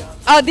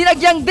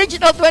Dinagyang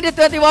Digital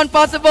 2021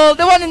 possible,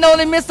 the one and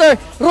only Mr.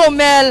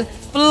 Romel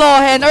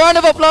Flohen. A round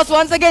of applause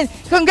once again.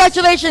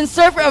 Congratulations,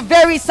 sir, for a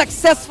very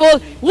successful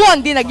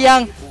One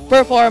Dinagyang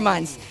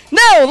performance.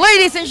 Now,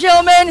 ladies and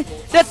gentlemen,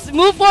 let's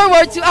move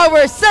forward to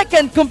our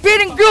second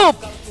competing group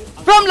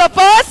from La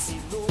Paz,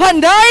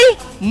 Panday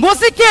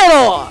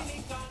Musikero.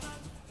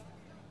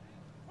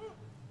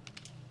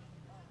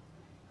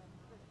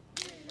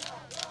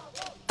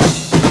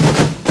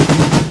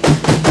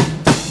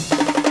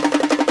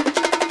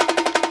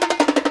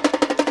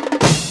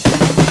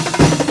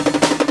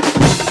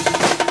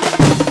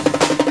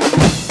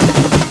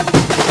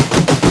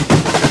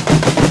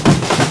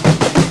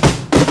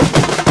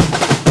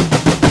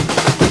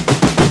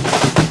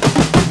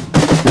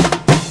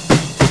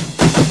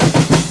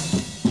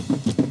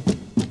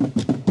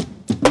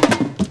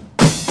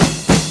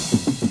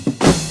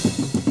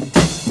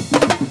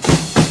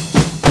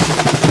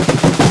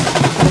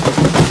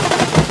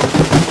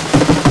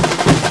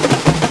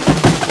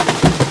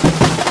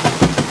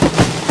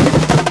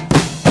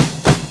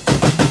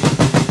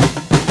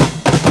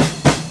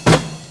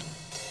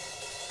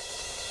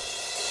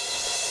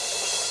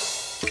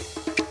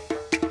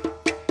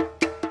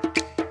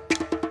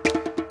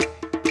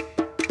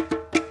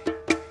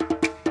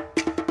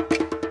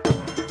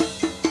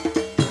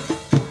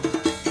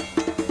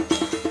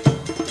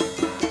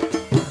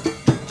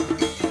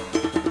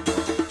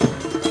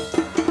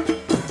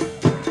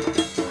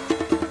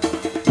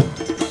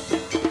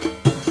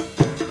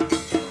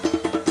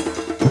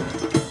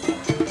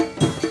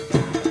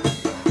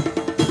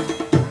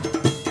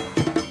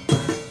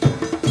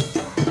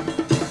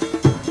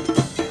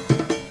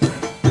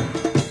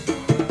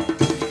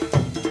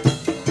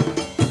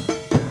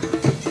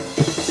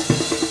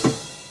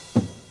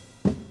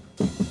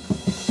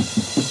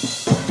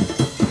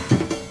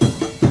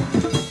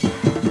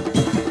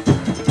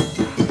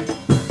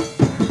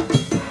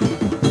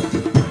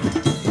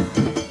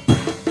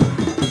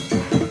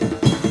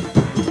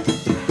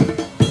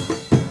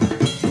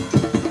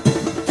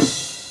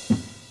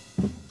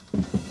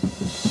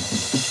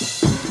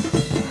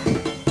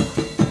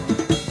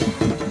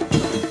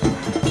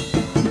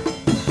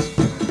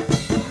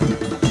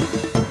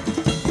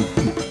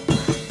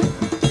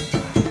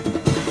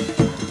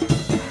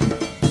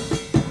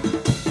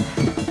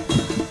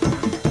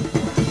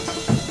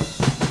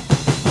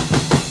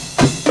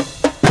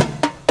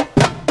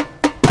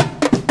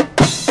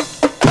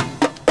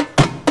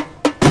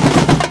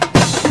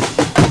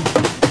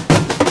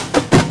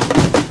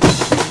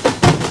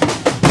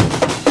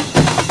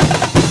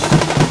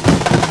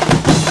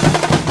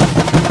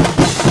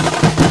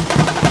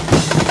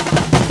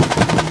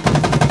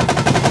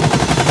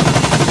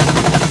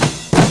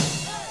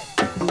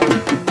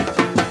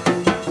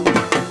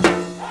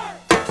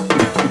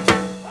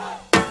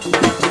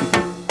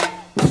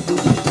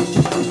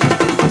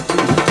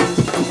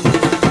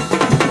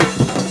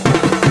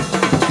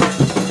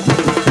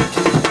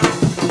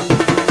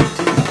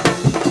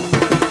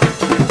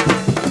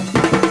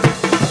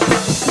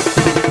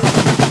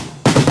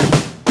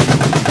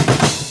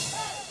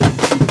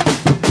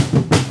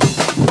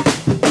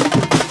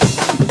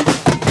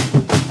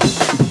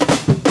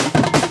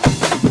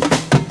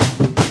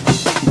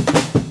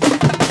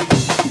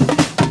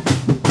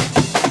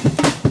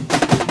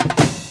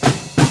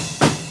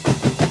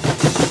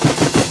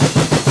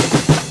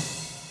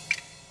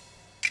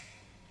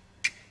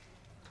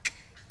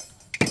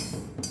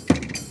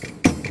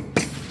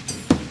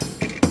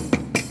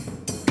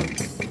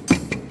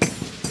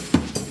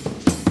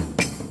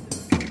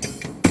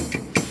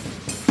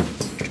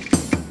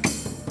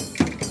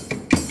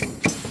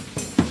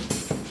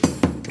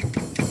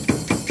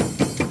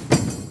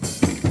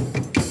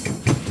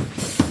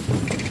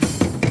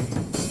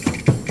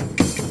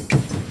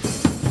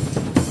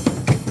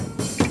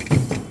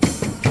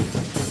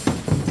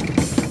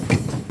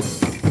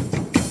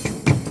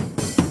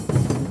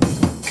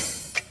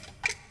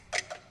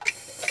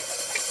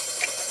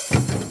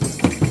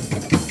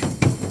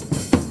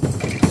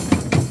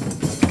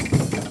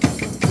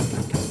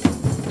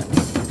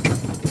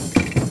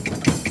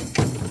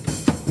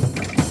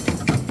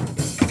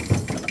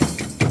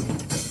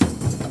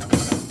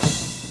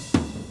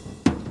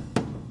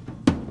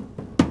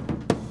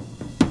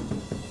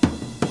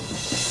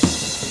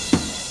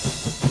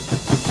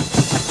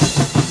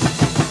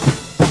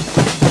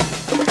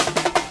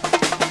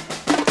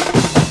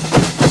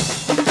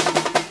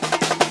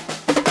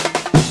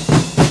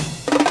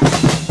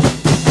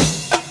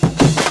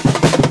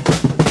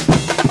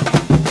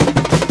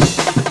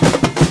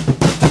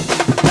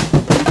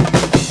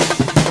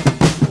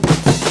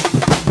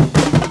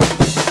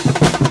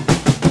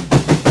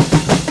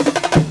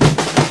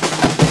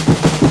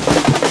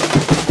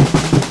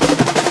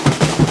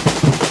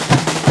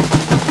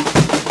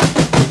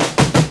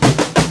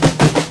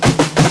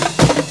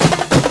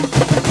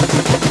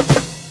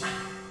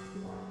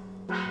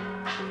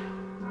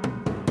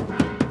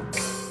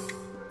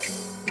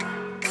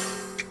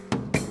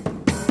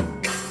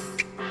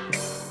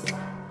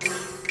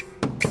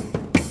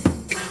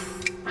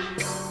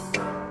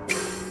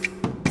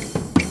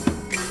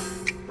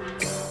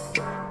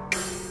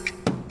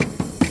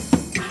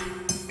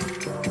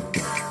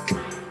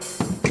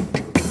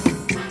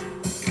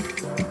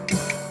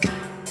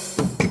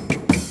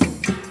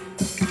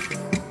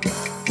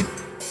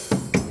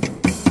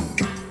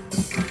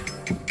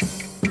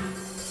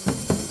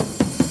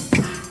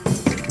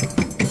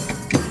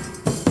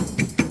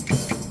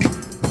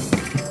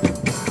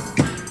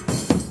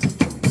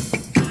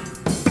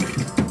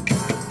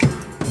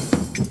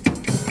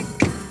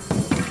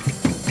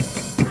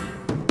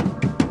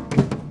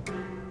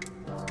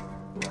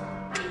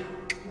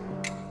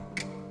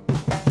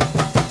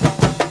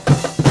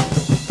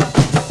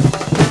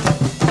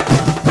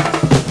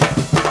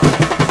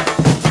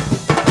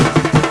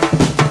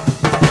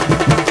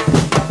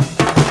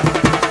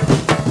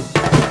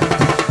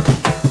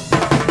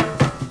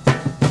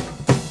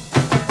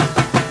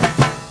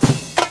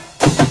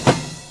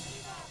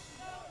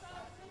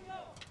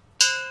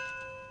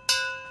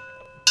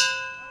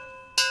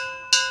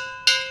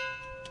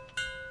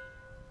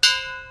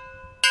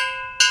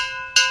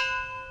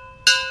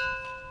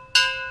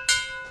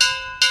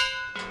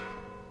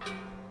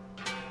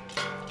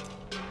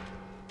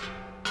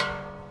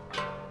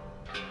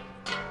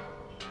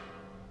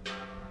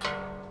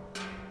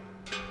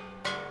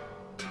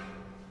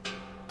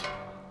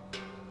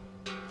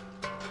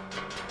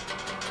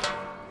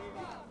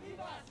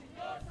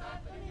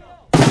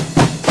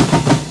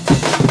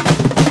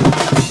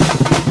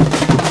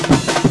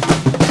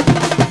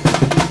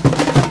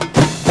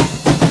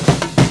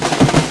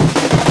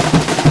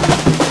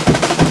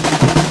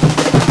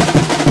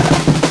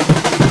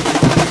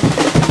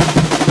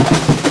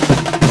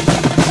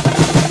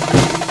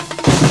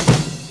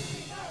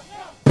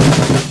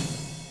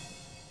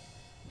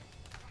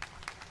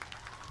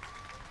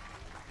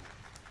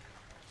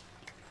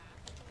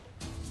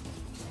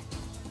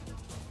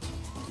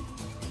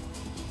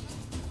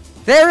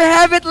 There we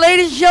have it,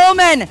 ladies and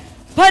gentlemen.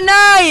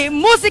 Panay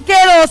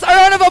Musiqueros, a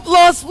round of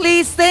applause,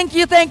 please. Thank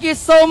you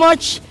so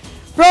much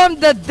from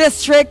the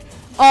District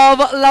of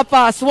La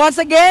Paz. Once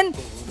again,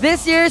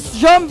 this year's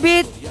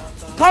Drumbeat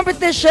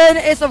competition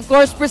is of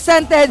course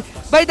presented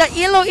by the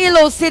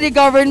Iloilo City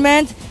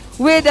Government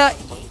with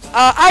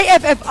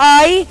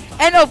IFFI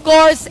and of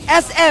course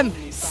SM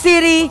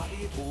City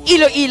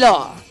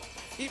Iloilo.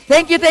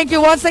 Thank you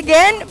once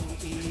again.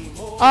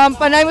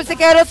 Panay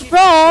Musiqueros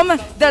from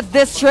the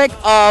District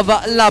of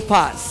La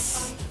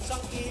Paz.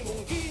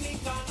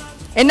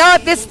 And now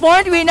at this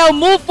point, we now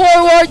move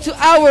forward to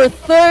our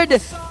third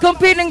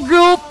competing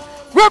group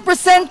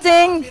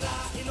representing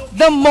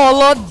the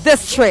Molo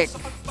District.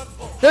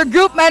 Their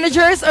group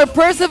managers are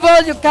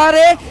Percival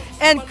Yucare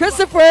and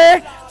Christopher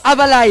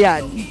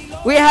Abalayan.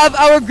 We have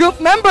our group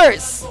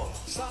members,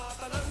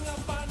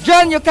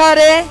 John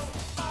Yucare,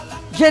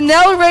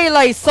 Janelle Ray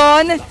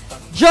Laison,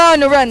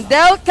 John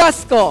Randel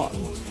Casco,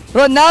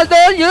 Ronaldo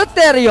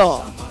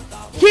Luterio,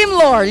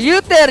 Kimlor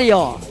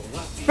Luterio,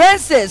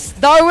 Francis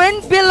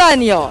Darwin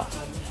Bilanio,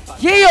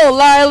 Gio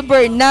Lyle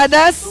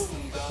Bernadas,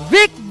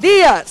 Vic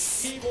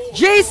Diaz,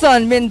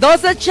 Jason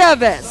Mendoza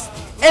Chavez,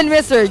 and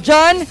Mr.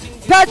 John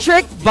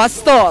Patrick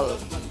Bastol.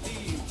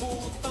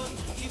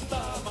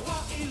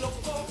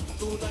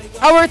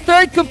 Our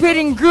third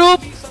competing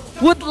group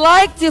would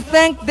like to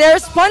thank their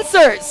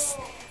sponsors,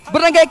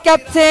 Barangay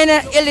Captain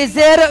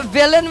Elizer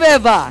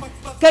Villanueva,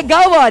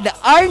 Kagawad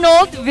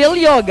Arnold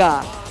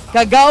Villoga,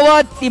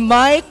 Kagawad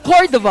Timay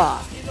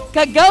Cordova,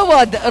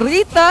 Kagawad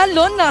Rita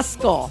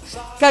Lonasco,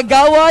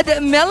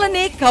 Kagawad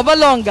Melanie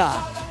Cabalonga,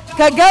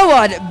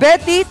 Kagawad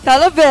Betty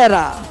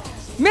Talavera,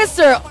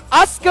 Mr.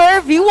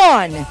 Oscar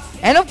V1,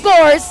 and of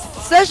course,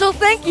 special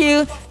thank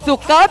you to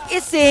Kap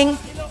Ising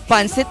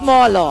Pansit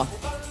Molo.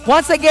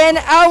 Once again,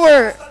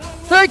 our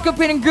third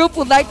competing group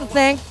would like to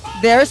thank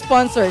their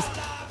sponsors.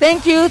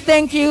 Thank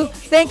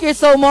you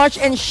so much,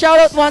 and shout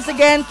out once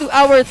again to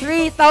our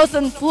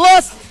 3,000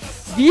 plus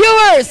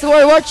viewers who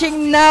are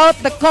watching now at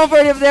the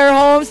comfort of their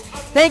homes.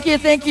 Thank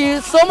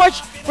you so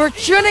much for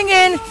tuning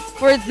in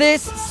for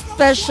this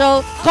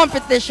special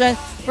competition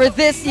for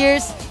this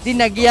year's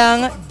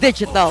Dinagyang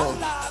Digital.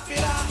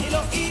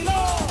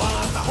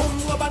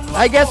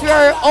 I guess we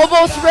are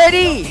almost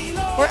ready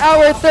for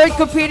our third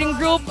competing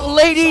group,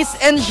 ladies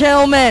and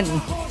gentlemen.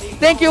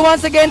 Thank you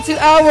once again to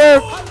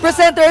our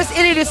presenters,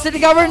 Iloilo City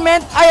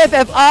Government,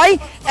 IFFI,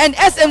 and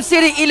SM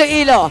City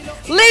Iloilo.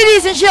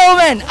 Ladies and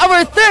gentlemen,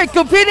 our third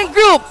competing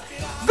group,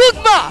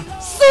 Gugma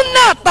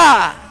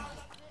Sunata!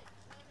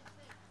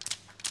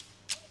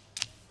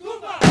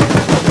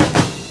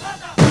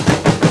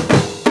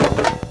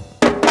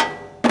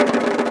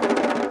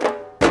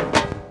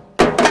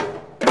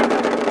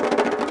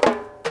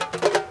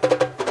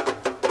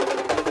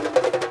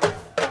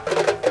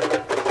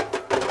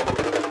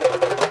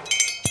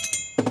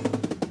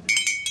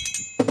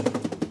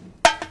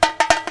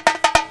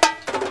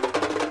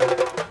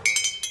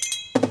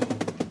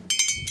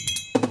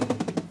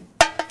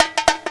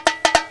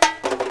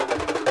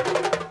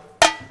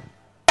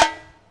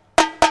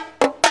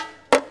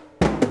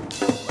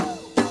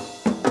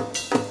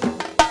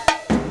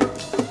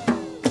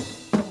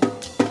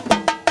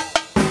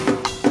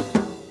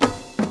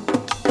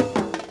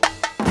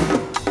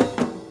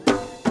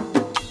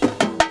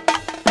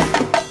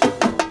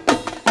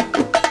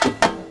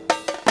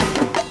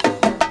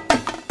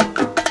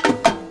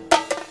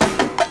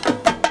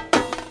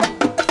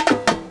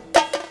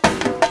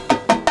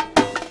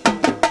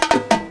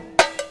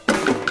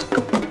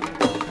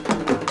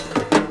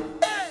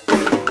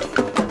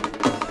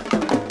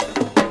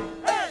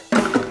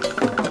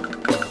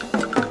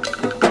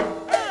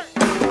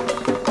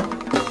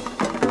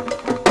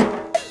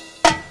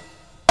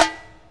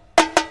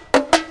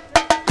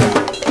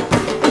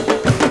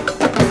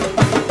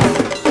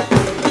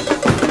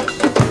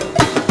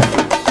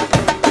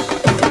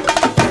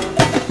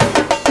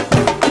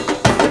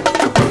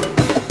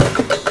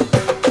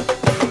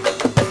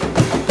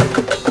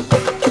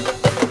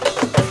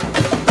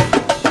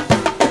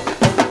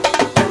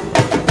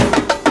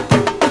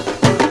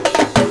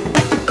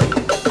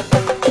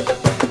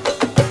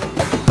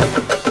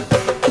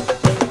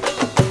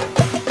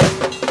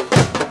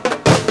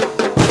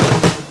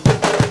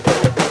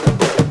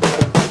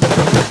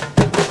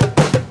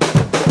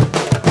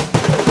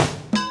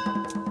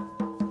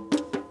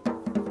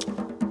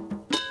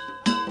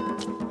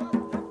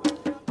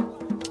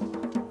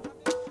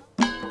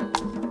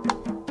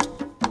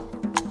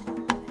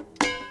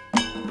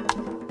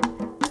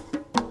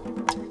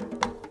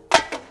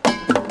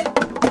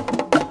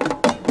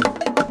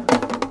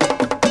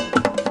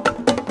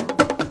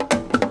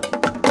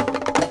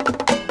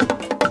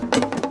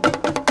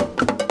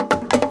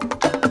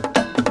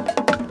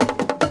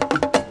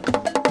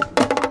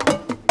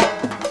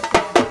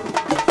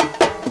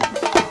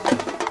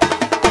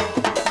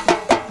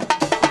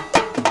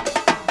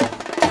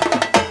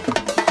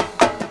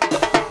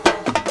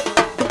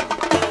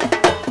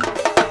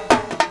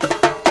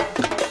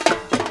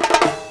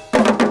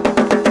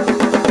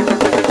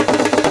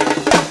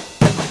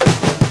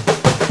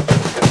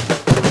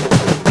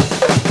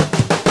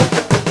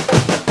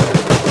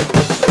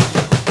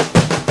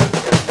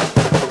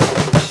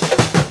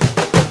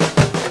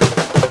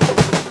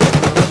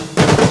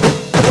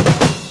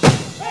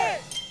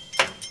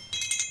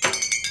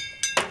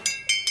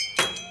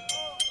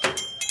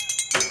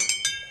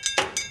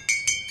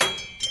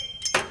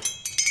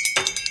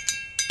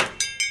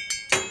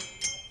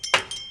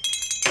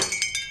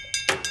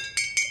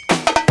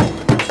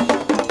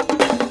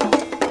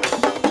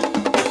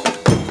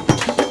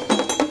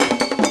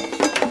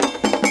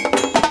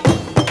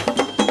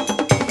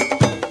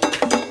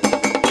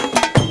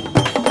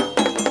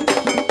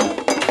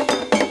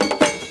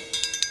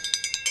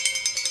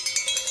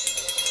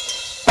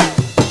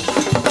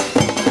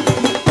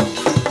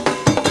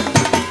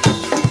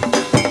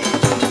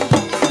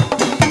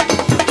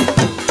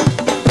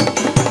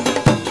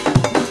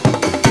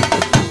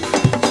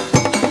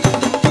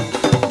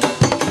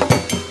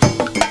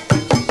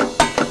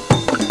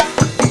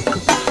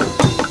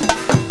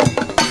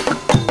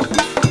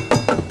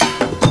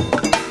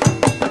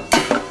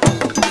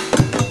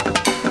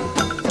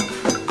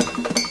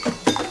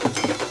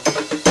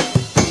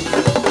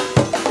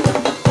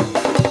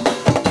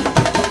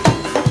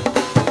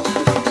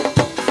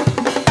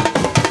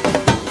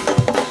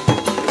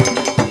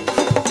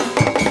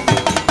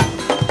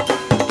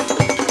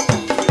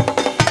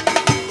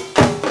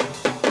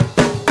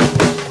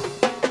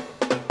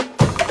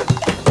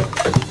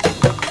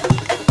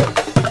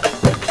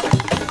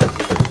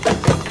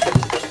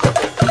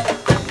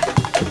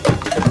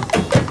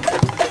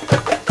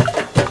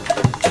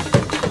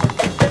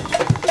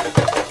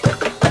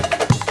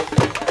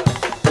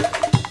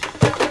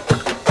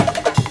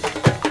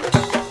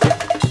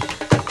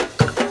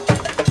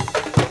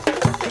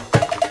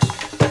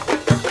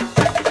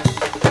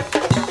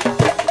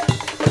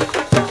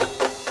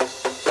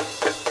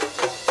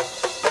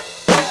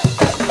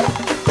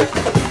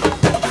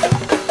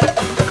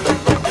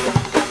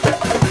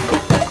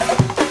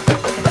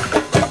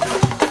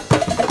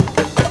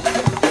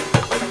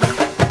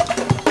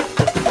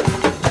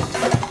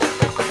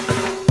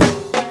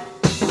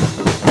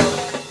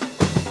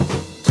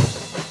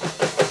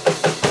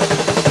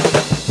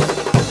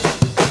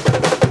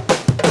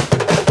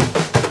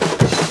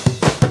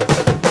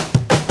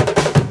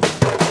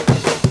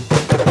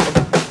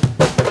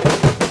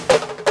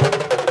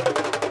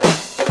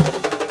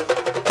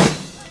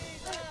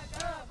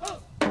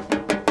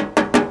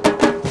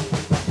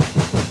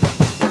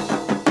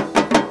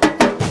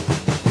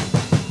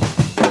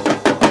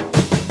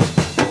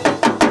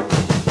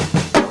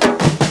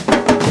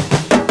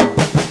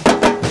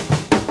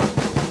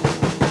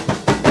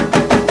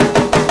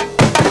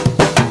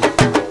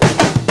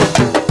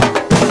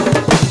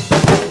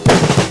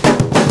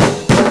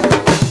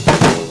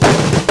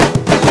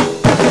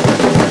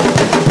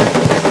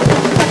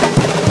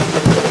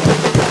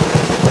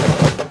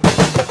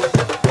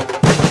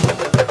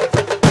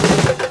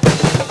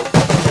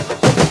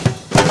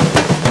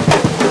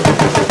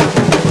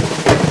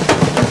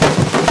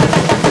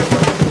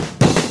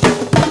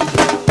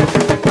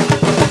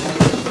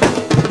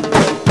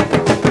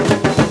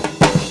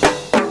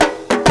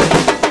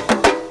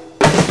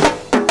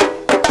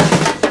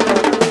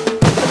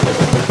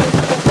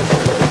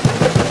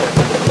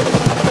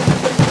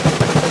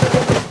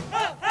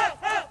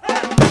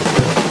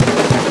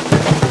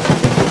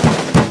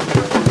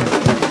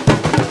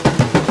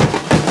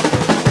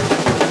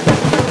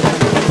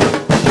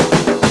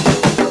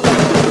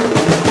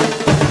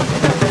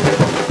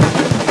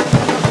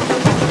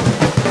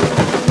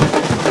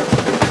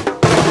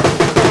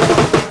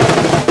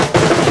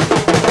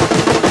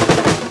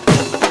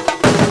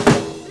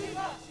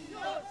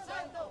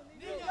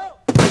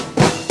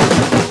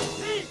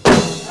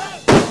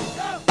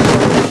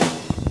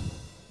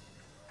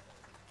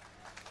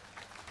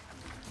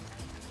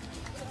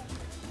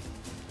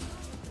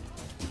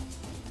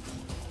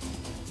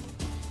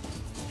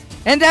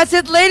 And that's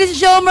it, ladies and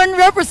gentlemen,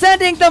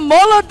 representing the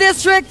Molo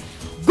District,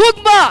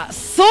 Gugma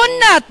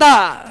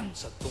Sonata.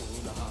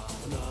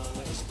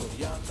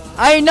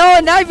 I know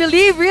and I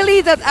believe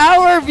really that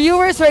our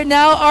viewers right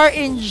now are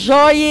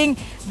enjoying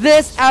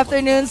this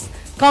afternoon's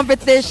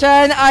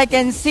competition. I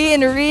can see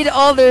and read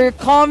all their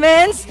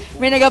comments.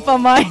 May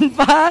nagapamain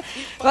pa.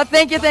 But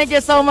thank you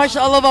so much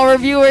to all of our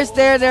viewers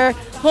there. Their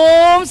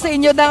home, sa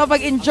inyo na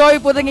kapag-enjoy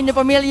po ng inyong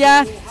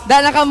pamilya.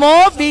 Dala ka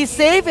mo, be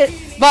safe,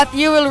 but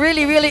you will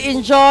really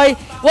enjoy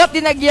what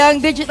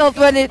Dinagyang Digital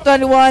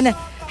 2021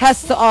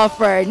 has to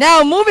offer.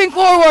 Now, moving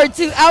forward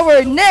to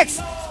our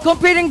next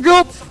competing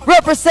group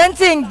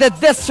representing the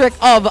District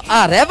of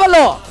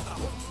Arevalo.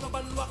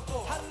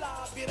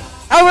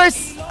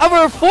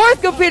 Our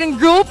fourth competing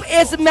group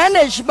is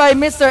managed by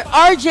Mr.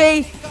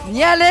 RJ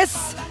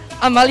Niales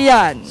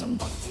Amalian.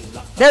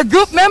 Their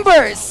group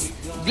members,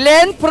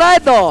 Glenn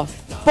Prado,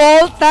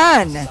 Paul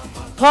Tan,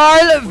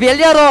 Carl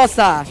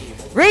Villarosa,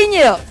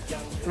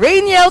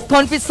 Rainiel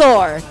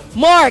Confisor,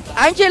 Mark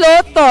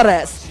Angelo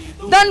Torres,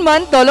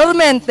 Danman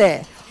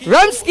Dolormente,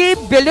 Ramsky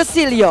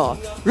Belosilio,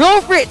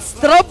 Rofritz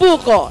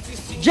Trabuco,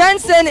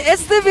 Jansen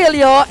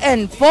Estevillo,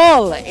 and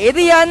Paul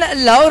Adrian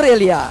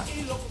Laurelia.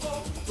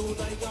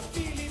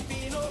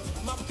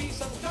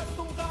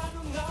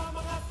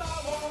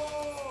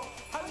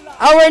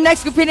 Our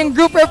next competing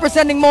group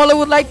representing Molo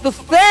would like to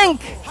thank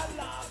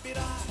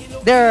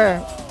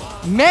their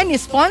many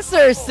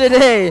sponsors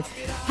today.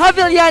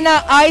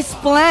 Haviliana Ice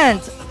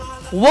Plant,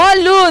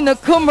 Walloon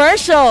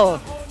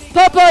Commercial,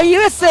 Papa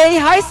USA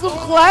High School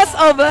Class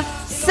of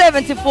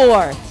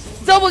 74,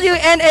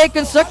 WNA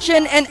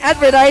Construction and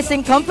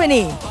Advertising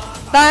Company,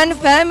 Tan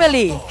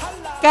Family,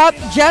 Cap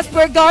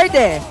Jasper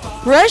Garde,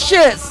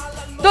 Precious,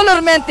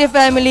 Dolormente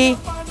Family,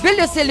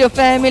 Villasilio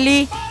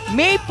Family,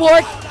 May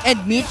Pork and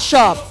Meat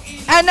Shop,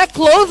 Anna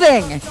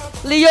Clothing,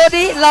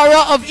 Leody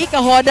Lara of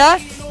Ikahoda,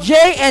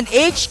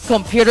 J&H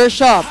Computer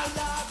Shop.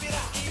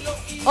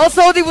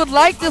 Also, they would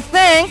like to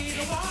thank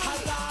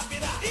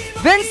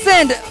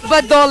Vincent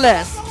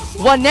Badoles,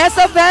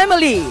 Vanessa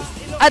Family,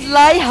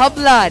 Adlai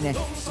Hablan,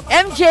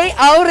 MJ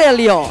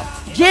Aurelio,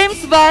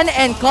 James Van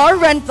and Car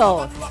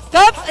Rental,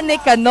 Cap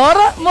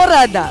Nicanora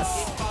Moradas,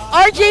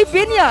 RJ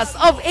Piñas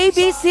of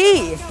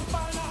ABC,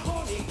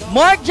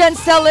 Mark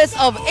Janceles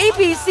of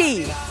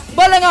ABC,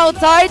 Balangao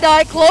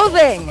Tie-Dye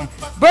Clothing,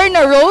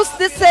 Berna Rose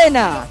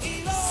Decena,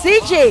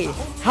 CJ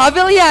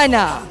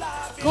Haviliana,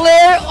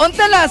 Claire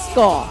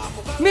Ontalasco,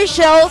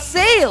 Michelle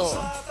Sale,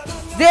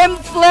 Them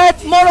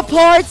Flat Motor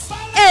Parts,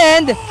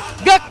 and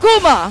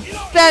Gakuma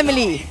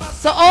Family.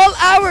 So all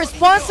our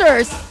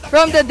sponsors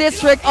from the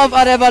District of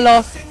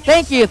Arevalo,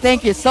 thank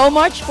you so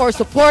much for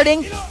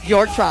supporting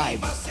your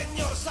tribe.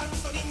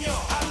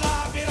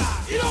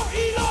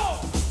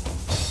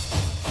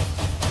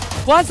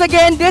 Once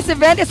again, this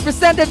event is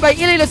presented by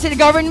Iloilo City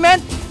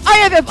Government,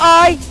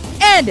 IFFI,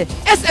 and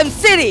SM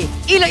City,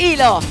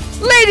 Iloilo.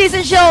 Ladies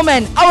and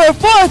gentlemen, our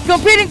fourth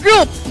competing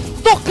group,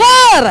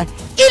 Tokar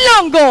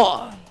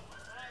Ilonggo.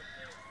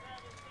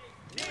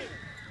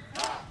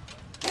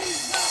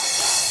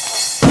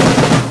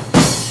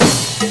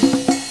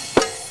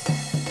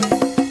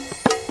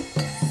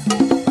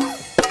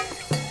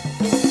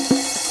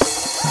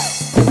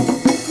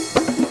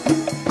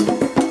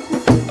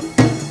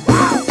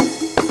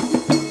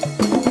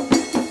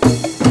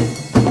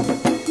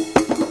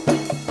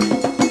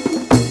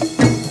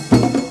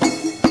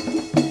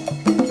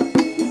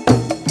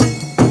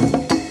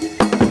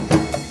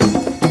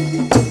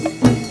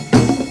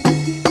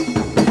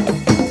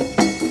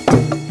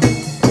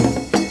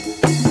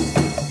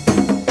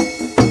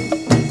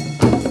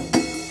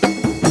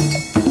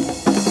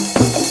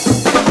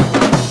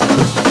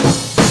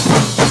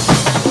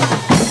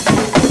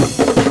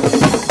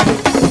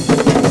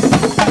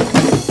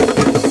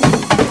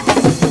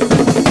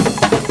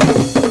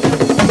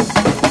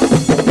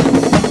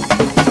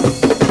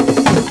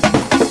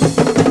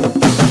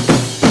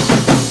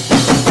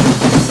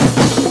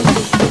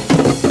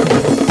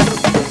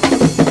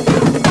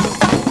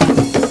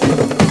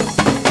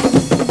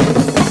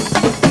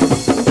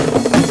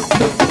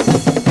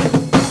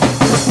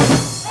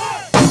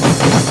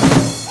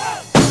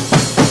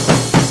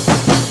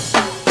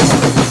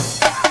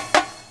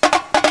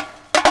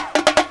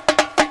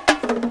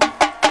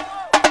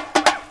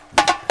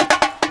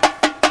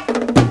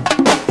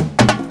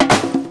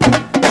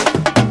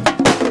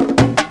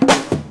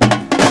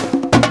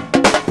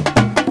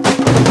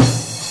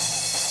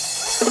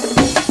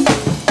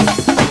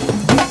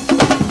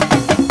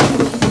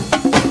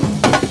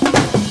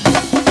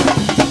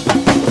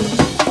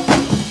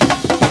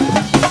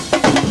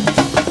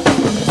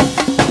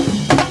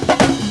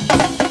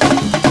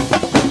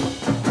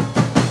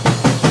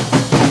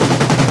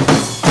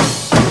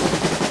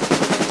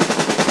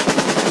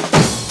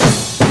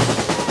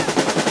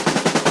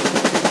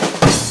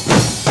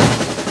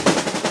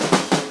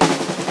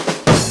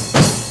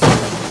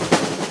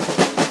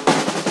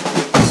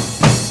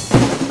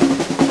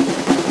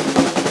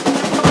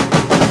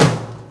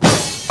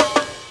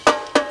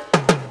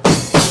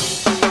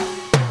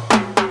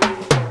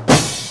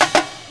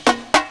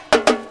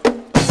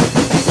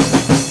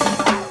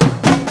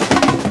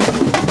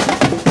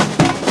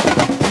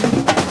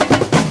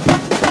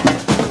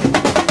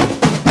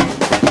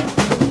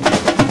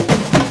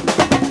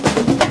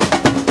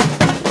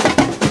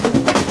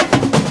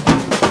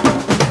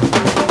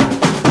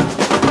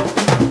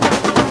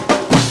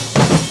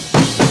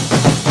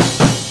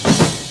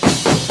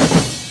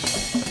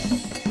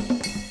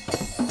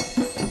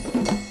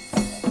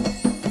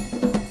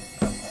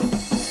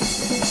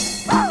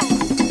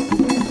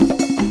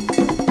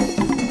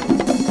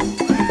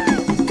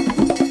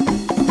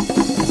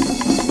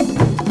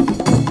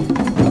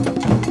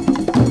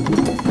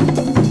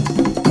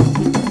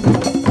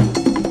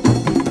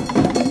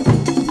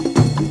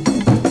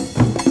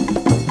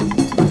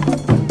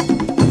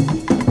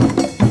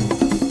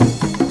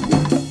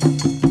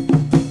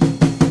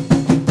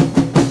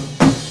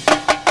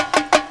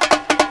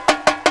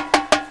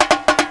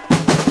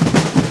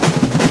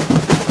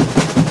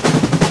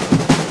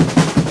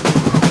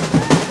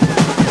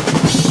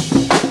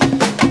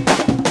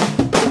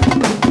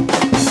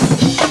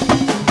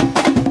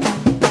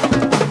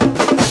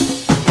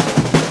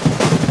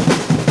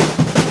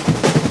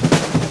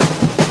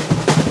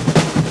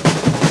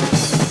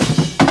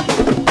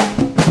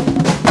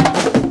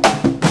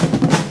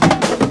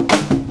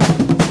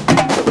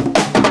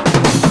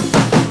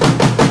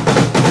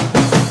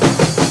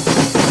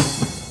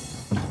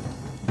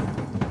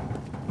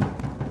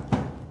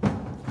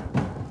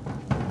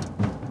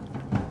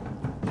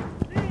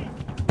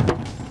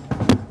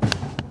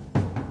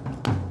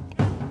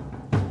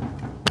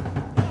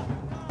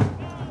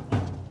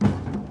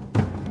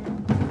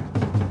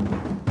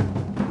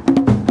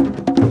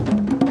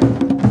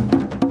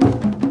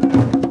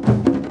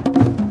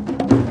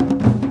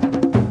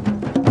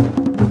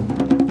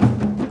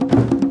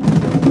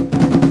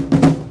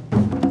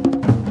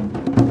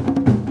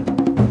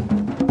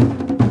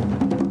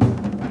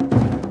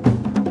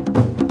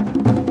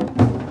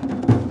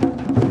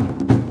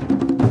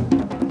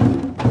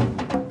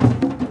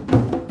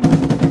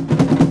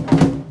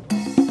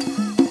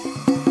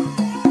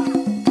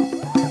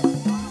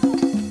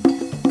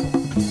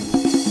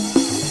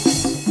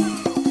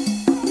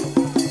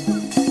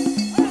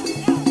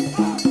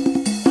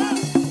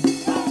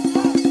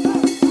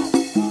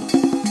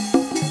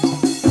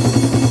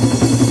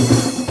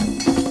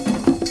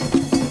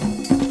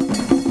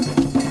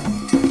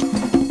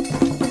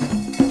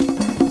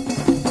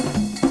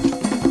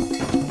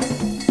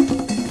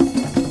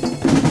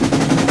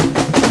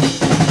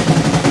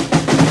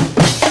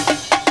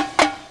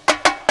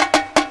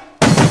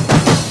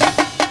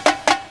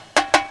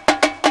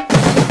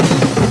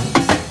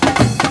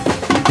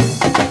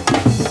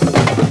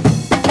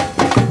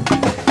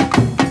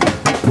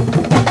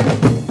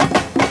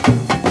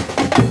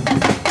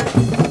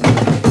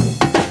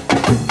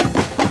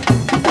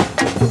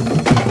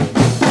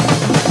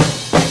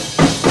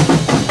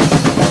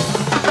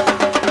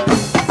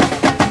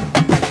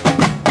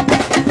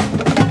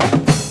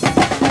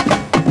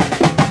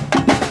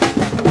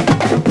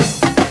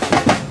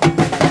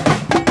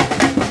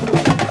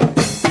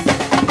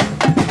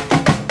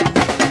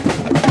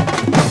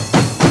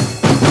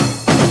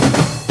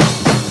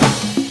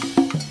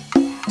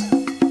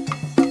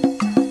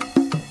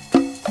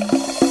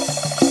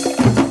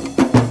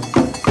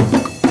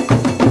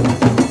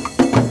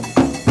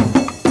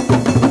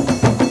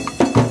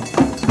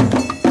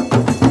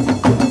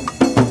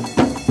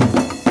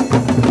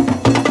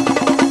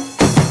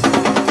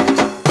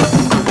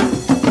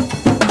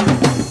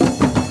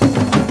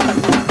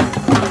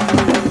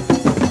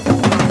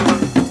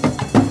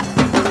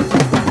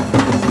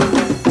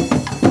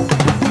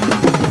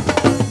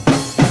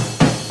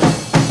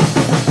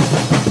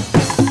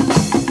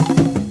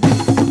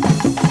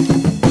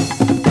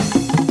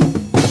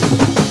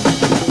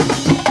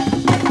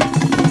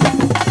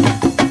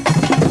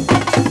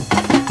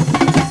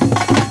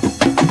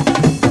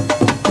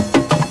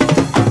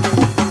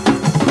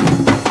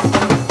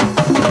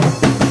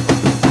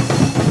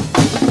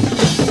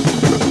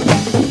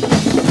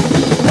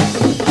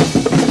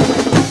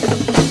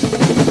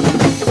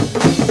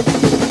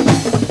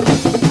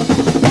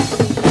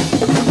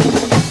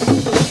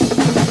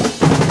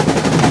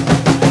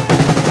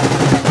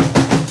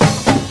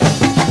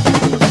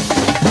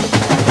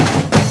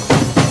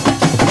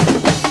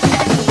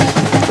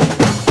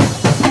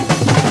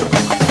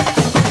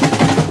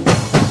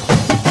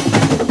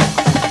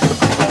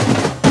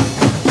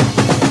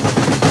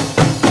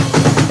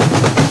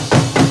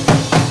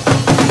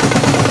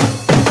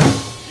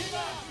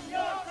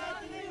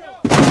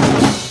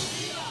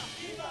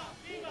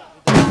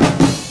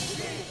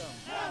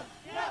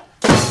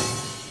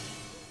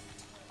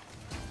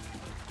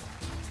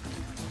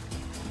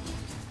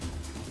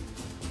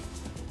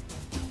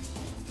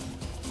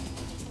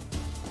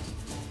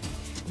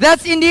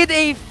 That's indeed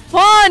a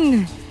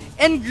fun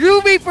and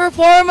groovy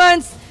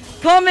performance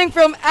coming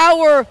from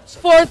our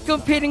fourth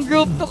competing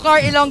group,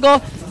 Tukar Ilonggo,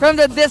 from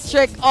the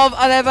district of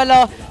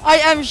Arevalo. I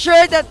am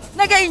sure that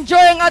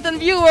naga-enjoy ang aton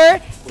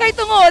viewer, kay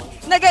tungod,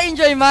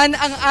 naga-enjoy man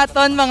ang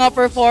aton mga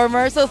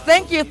performers. So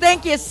thank you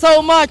so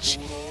much.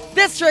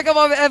 District of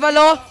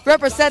Arevalo,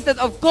 represented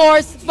of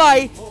course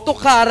by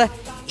Tukar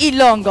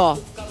Ilonggo.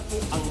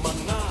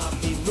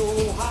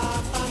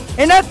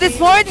 And at this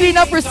point, we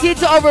now proceed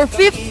to our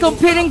fifth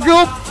competing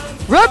group,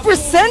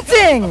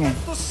 representing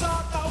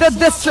the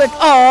district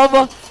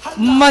of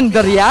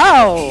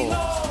Mandariao.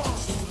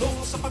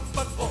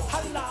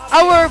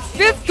 Our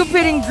fifth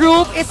competing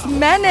group is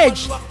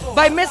managed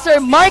by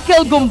Mr.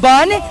 Michael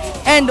Gumban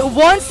and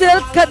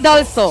Wansel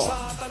Cadalso.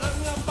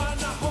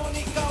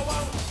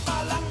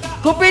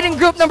 Competing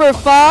group number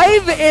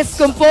 5 is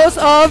composed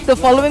of the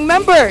following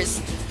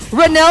members: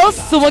 Renel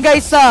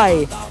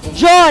Sumagaysay,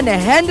 John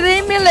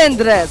Henry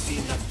Melendres,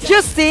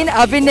 Justine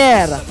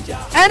Abiner,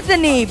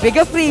 Anthony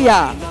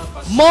Bigafria,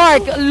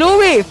 Mark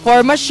Louis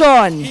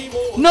Formacion,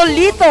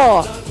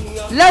 Nolito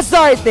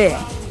Lazarte,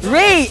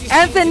 Ray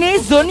Anthony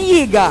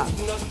Zuniga,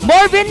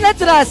 Marvin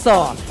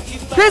Latraso,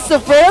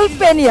 Christopher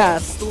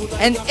Peñas,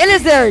 and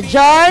Eliezer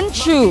John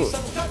Chu.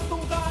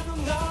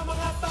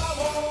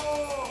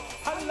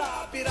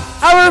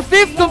 Our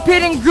fifth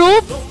competing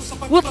group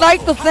would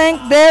like to thank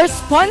their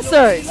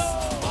sponsors: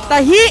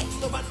 Tahi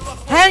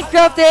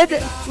Handcrafted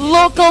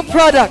Local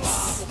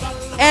Products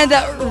and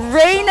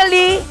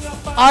Rainali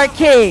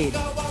Arcade.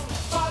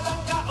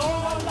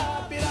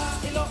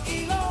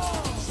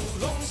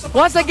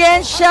 Once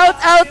again, shout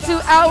out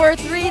to our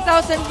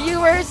 3,000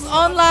 viewers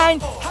online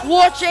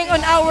watching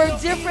on our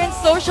different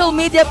social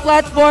media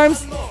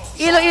platforms: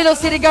 Iloilo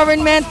City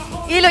Government,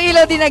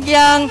 Iloilo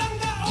Dinagyang,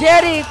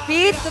 Jerry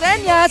P.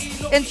 Treñas,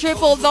 and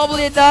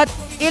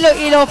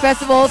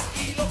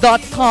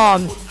www.iloilofestivals.com.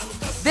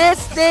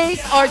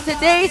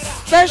 Today's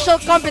special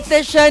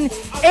competition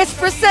is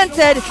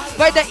presented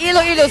by the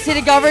Iloilo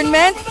City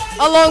Government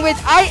along with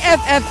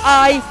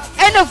IFFI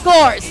and of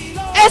course,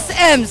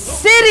 SM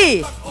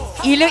City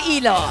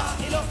Iloilo.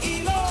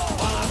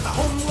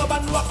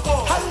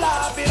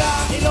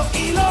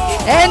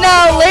 And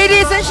now,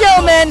 ladies and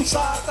gentlemen,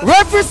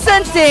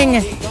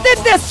 representing the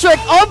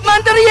District of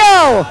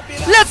Mandariao,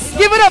 let's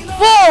give it up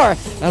for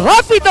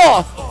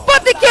Rapido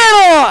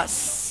Patiqueros!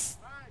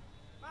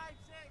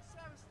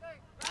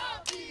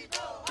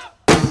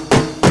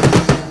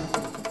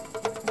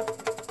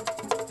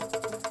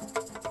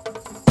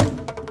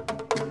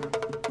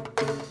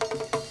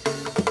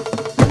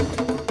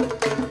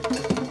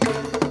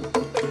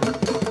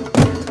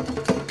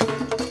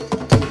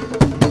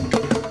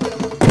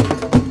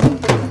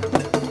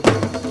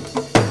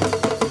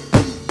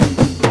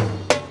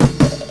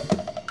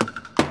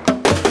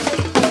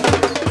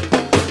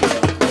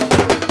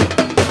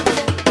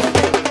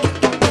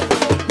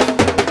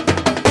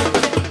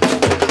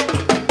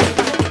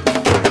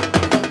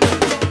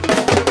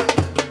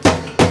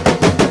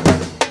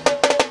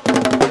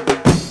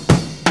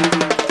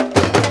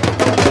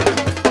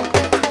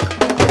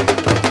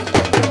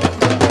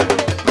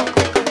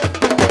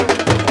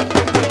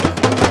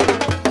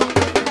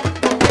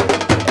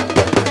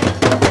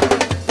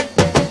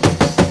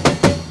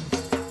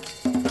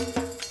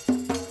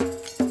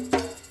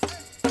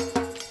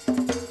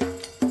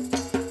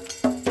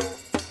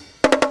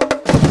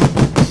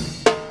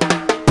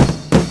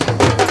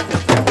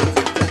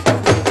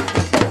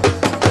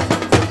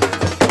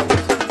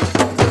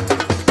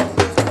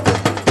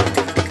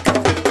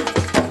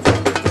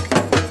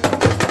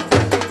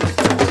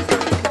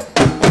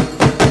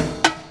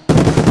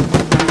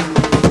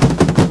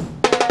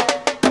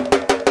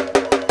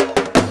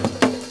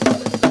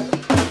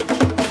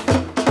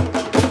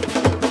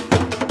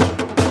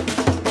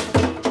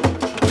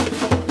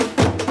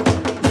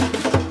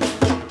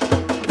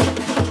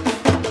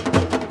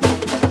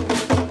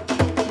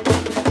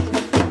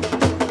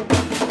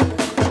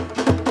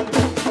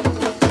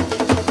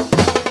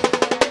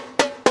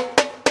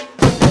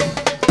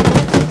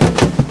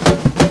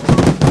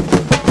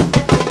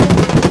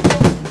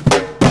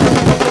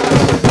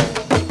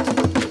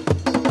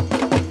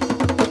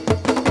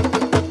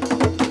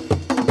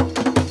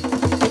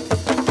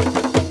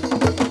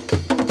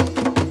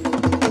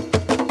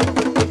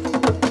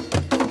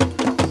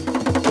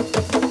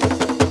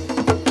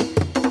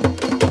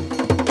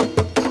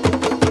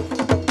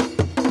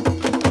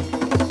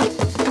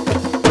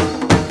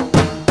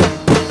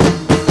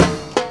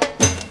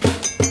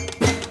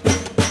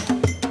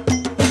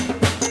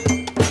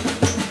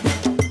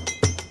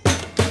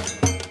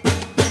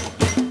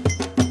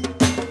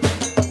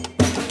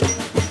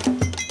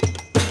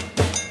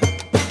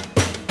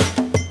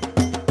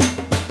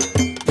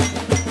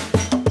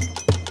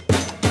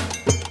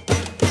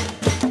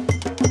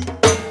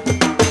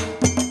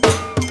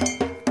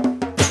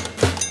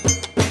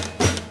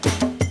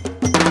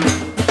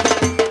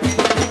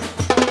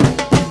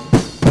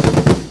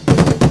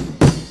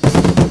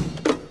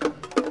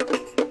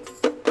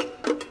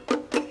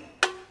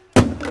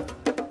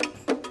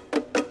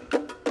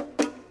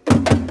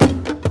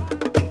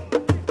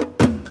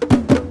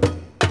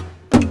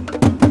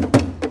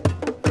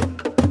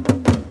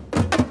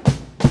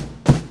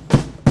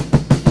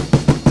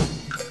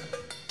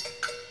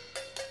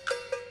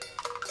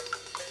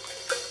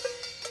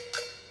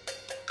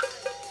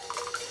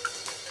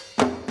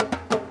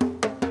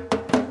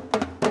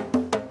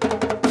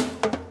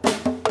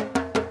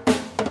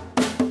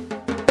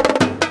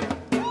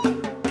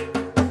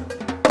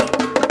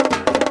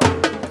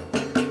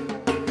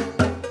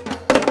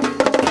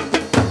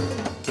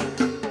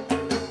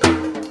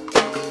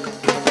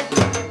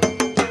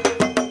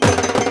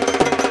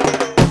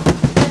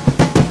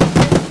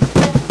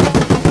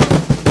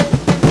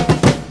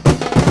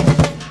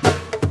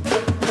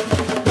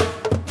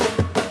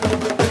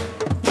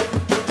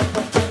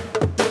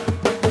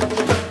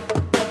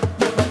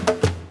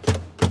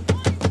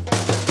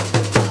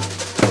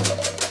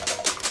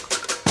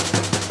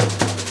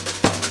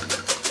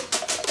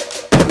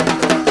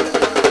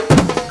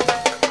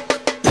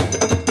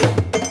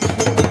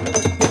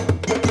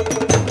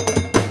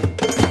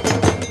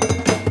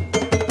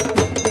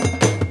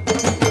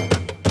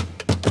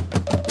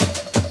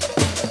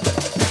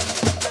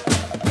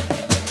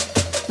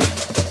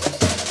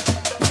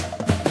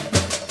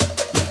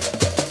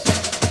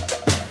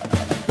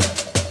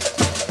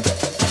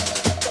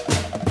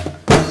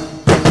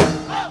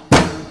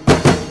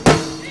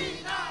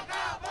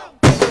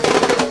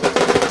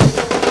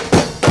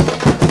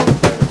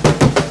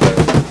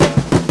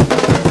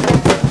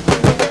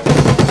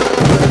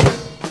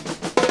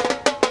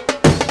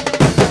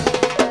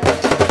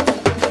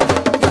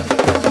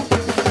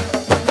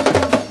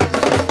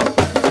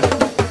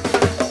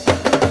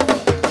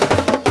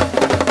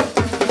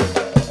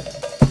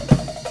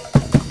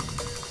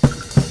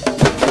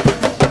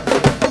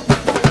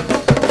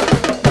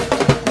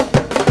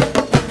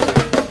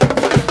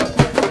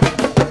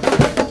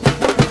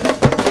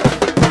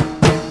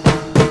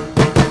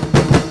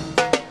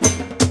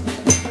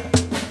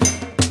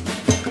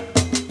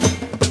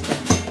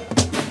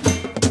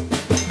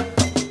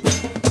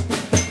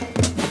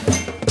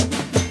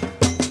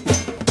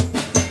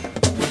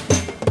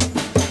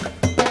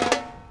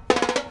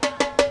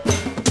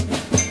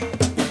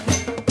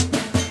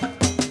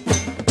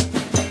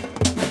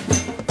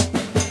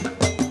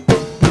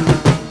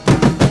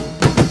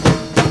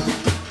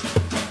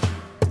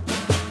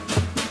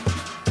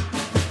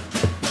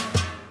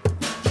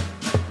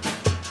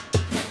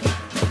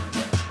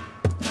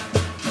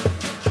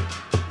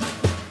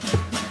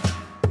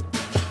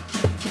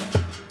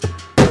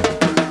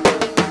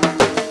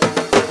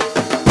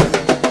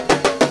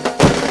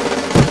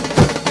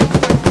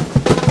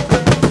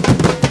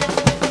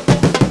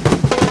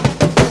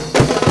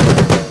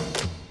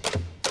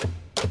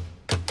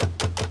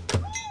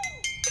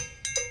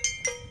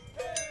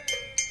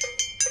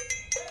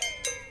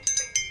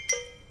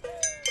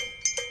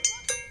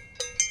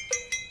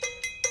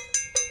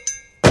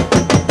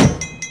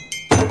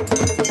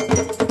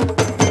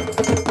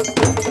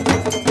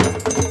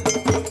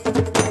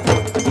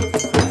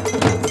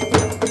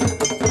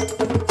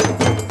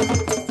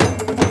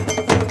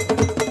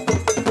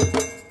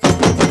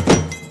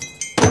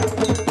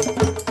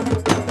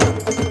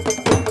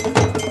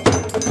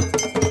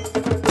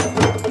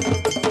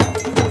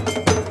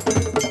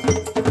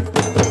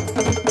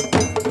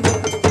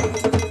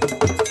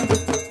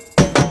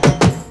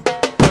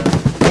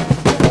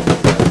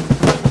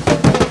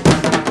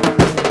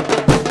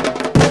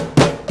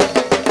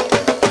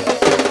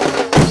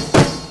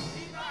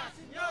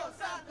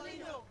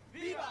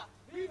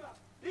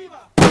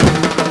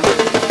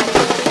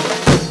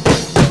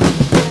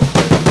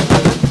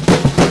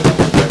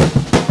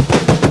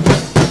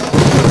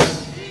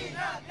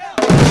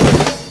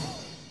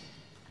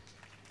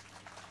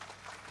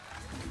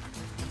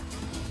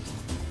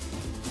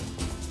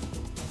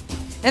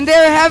 And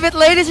there you have it,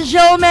 ladies and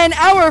gentlemen,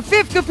 our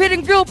fifth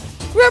competing group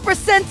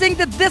representing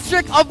the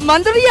district of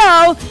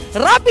Mandurriao,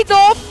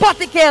 Rapido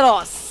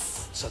Patiqueros.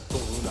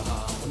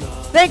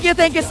 Thank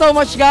you so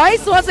much,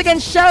 guys. Once again,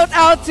 shout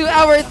out to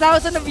our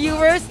 1,000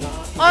 viewers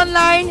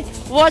online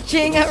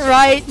watching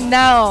right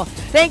now.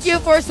 Thank you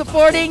for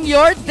supporting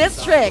your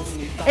districts.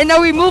 And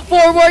now we move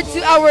forward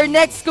to our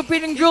next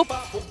competing group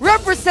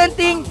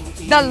representing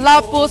the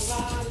Lapus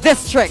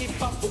district.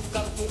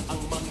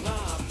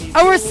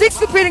 Our sixth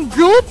competing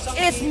group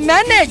is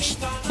managed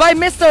by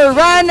Mr.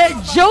 Ran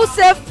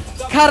Joseph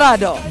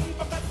Carado.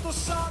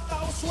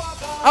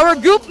 Our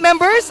group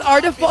members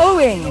are the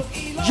following: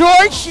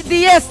 George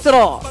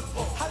Diestro,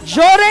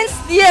 Jorens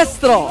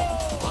Diestro,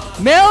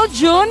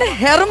 Neljun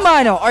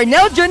Hermano,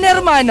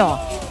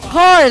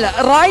 Carl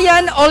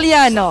Ryan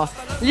Oliano,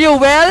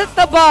 Liuel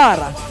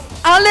Tabar,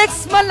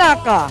 Alex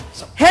Malaka,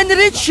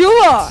 Henry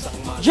Chua,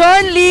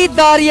 John Lee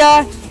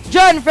Daria,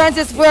 John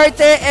Francis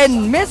Fuerte,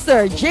 and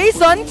Mr.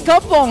 Jason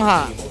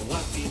Kapongha.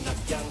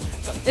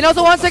 And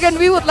also once again,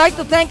 we would like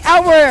to thank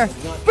our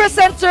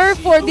presenter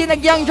for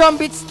Dinagyang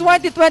Drumbeats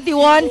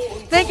 2021.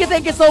 Thank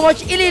you so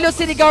much, Iloilo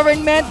City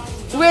Government,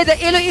 with the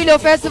Iloilo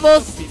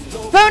Festivals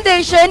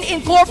Foundation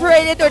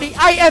Incorporated, or the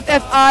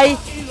IFFI,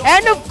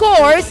 and of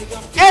course,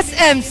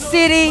 SM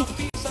City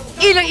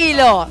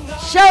Iloilo.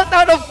 Shout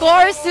out, of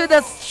course, to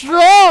the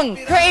strong,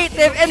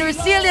 creative, and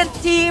resilient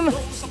team,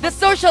 the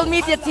social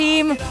media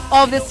team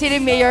of the City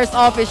Mayor's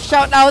Office.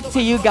 Shout out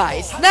to you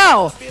guys.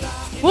 Now,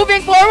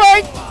 moving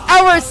forward,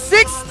 our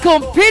sixth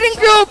competing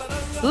group,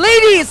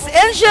 ladies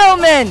and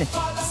gentlemen,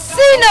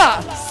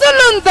 Sina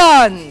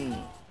Sulundan.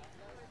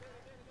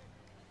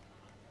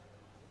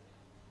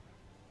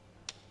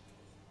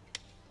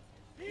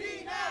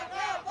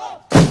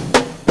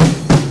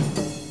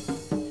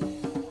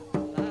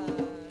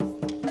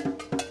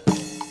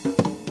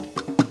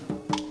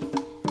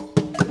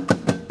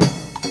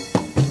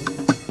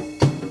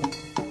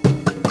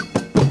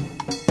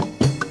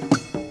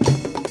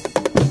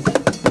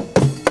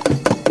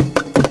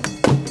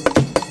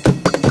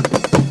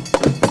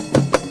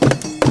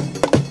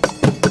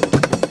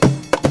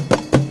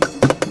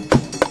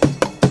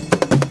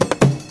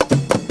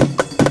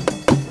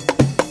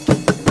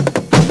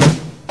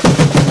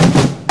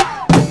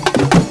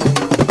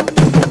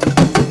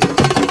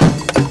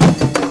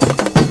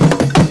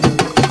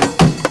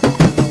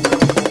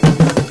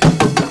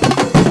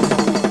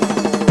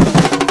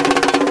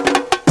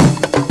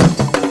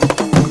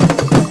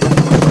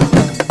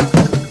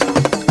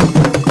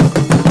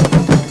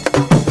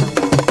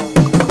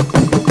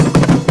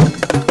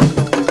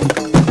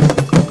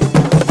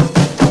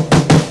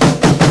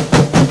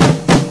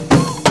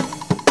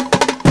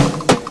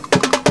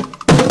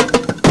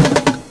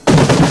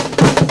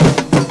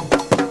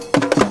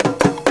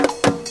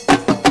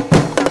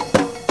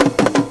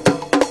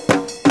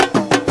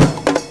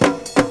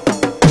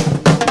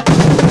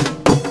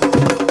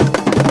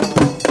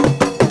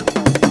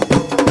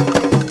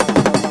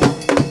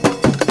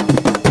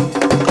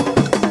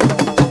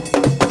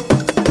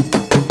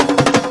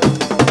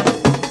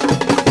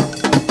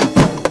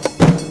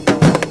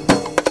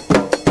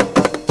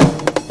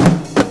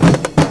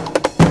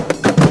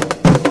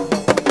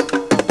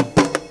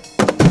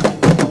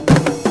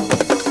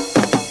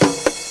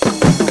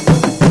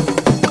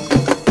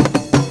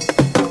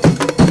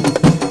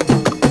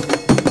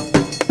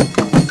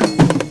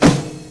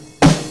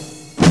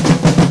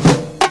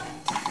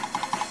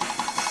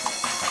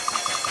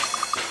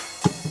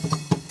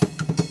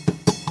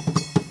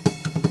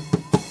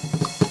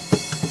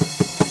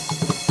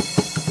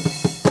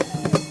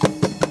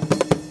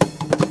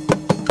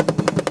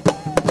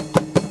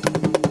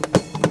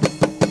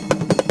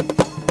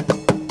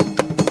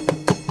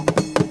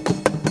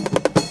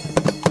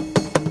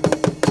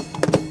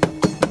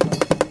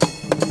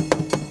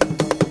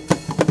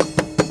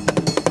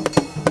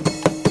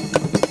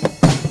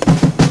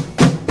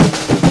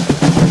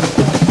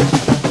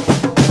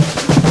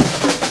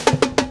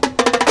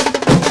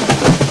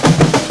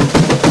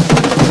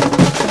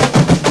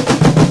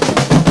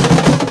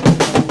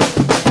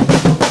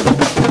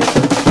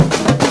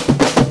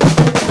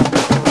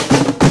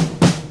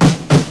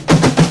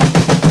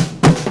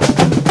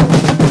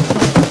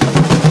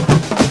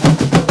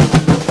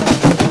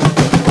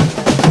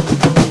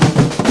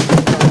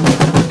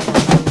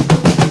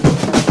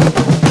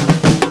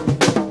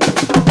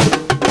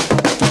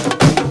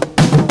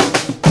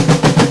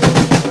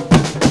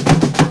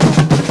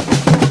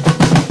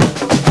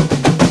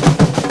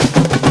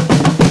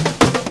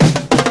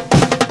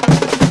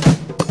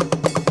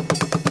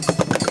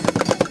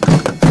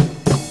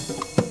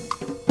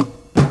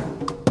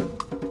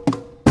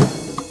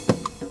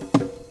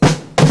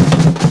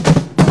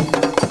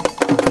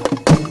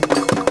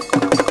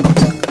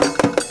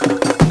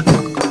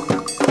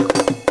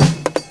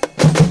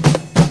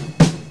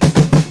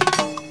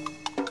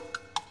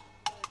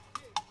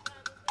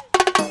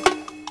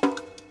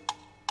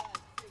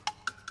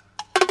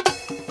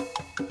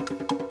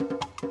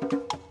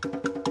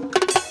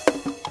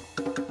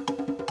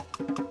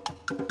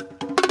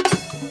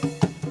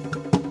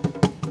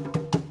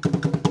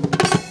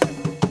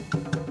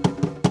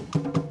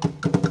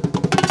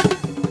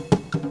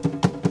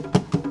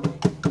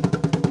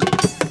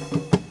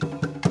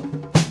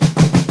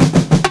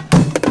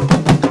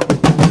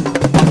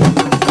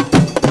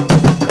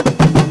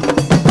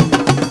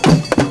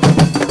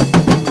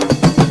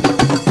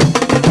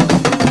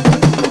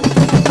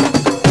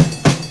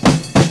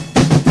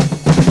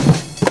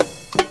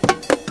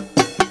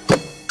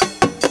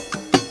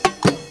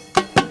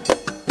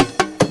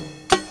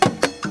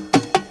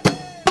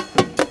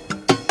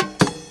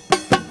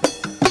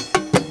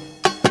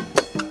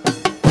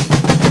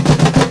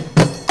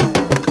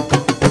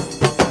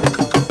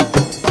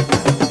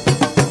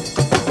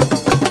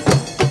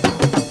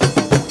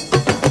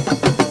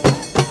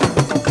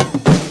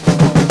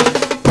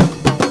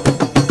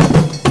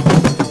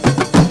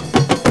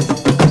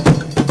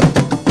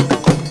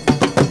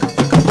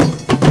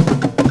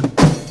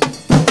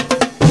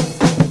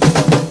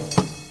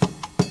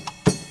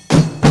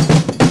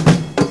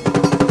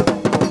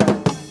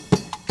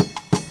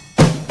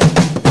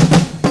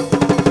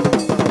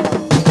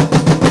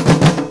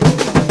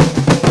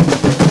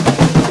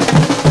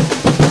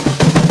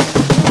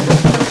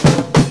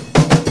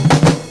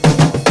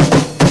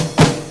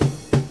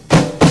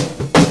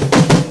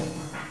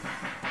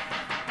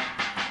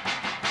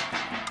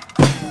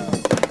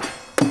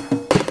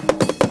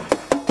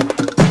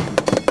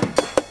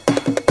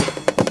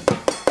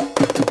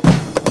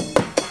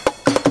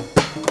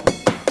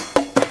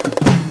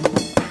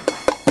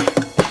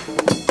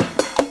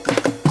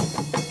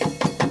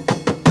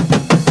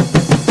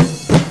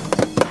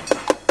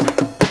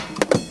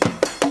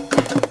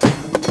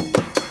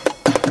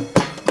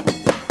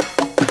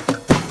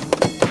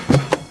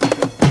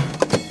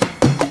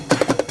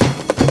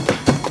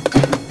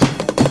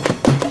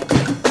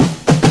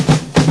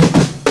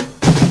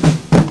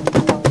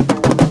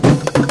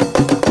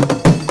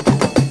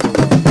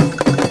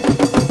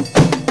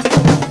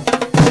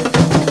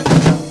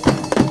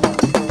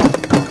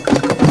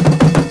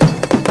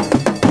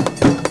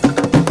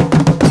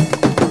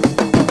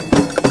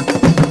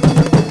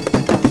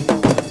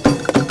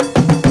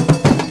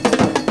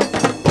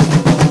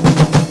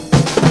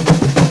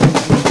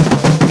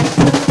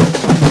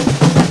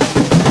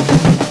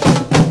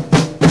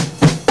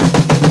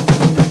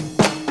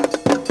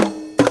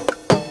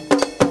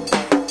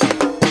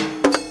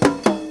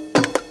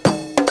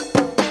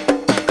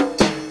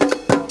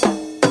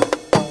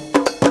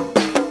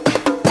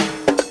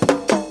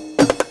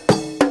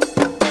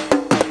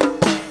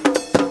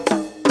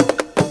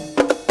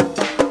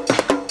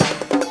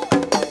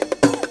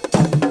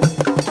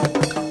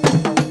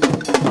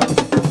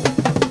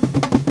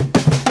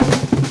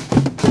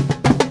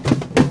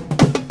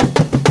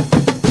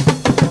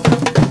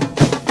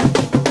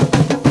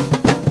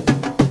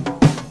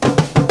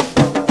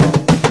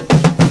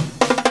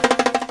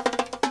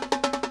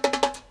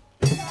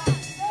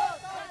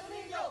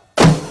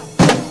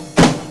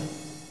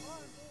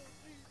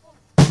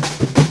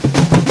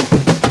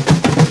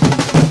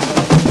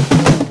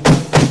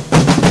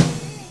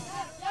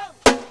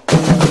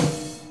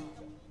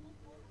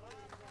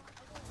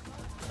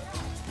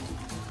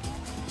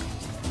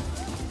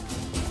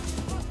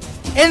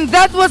 And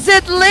that was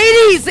it,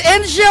 ladies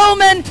and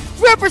gentlemen,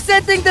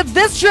 representing the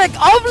district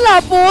of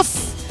Lapus,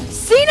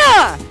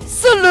 Sina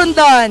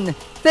Sulundan.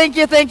 Thank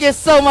you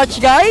so much,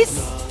 guys.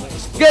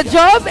 Good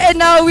job. And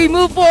now we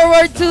move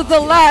forward to the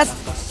last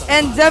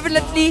and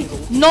definitely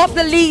not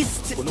the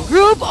least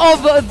group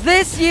of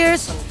this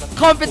year's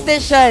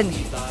competition.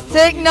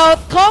 Take note,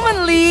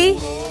 commonly,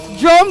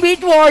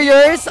 Drumbeat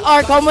warriors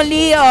are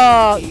commonly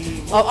are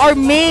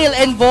male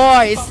and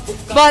boys.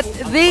 But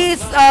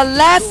these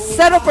last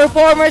set of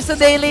performers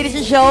today, ladies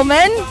and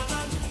gentlemen,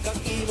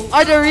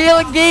 are the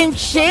real game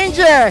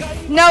changer.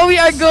 Now we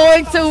are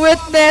going to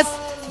witness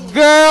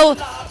girl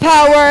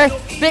power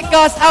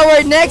because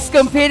our next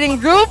competing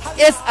group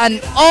is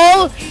an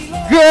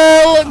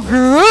all-girl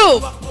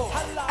group.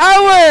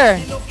 Our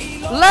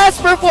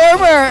last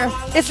performer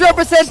is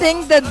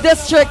representing the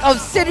district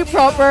of City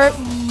Proper,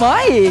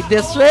 my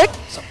district,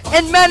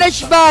 and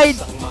managed by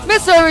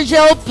Mr.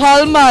 Rigel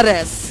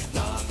Palmares.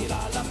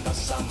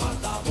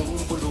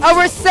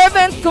 Our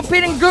seventh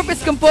competing group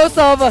is composed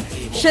of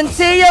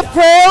Shantia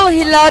Pearl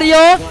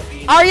Hilario,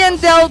 Arian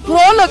Del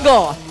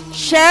Prologo,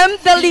 Shem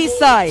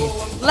Dalisay,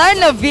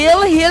 Lana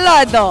Ville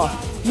Hilado,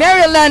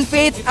 Maryland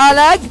Faith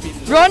Alag,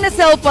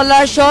 Ronicel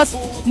Palacios,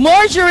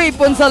 Marjorie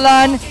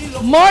Punsalan,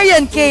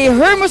 Marian K.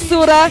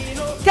 Hermosura,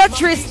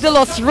 Catrice de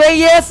los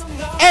Reyes,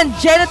 and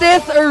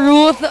Genedith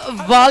Ruth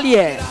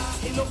Valle.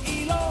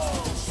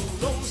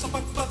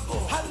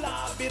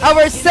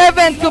 Our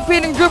seventh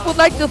competing group would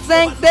like to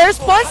thank their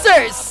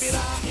sponsors,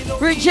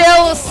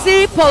 Rigel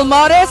C.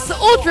 Palmares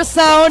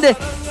Ultrasound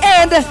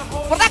and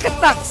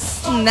Prakatax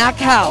Snack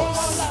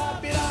House.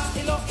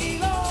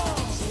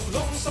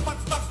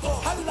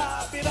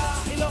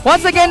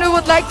 Once again, we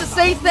would like to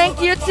say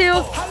thank you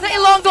to the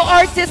Ilonggo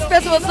Artists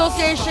Festival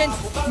Association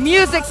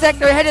Music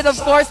Sector, headed of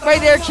course by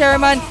their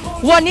chairman,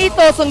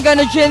 Juanito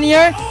Songano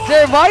Jr.,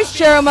 their vice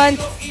chairman,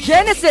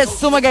 Genesis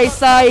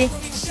Sumagaysay,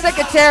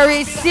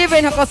 Secretary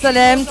Steven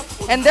Hakosalem,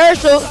 and their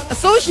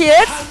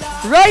associates,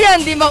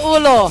 Ryan Di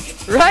Maulo,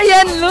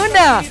 Ryan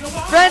Luna,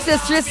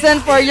 Francis Tristan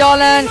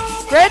Poriolan,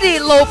 Freddy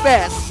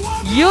Lopez,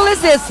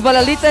 Ulysses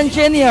Balalitan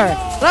Jr.,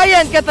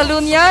 Ryan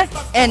Catalunya,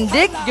 and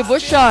Dick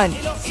Gibushon.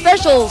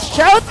 Special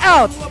shout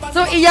out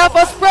to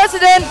IAPA's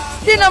president,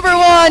 the number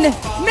one,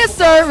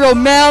 Mr.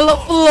 Romel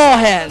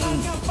Lohen.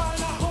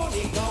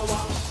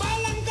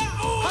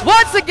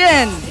 Once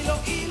again,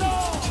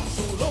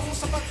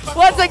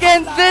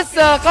 this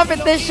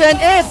competition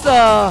is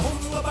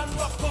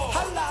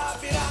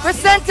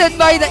presented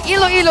by the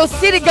Iloilo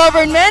City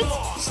Government,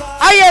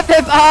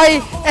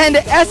 IFFI, and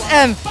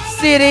SM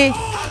City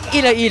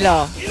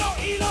Iloilo.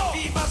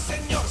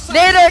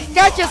 Later,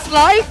 catch us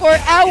live for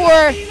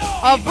our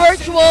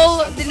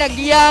virtual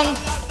Dinagyang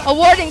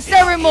awarding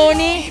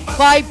ceremony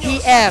 5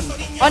 p.m.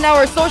 on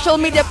our social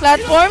media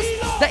platforms,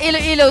 the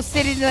Iloilo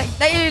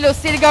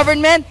City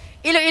Government,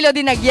 Iloilo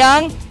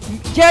Dinagyang,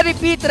 Jerry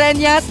P.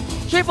 Treñas,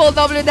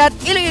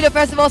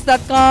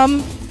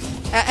 www.iloilofestivals.com,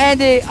 and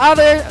the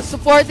other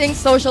supporting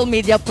social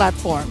media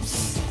platforms.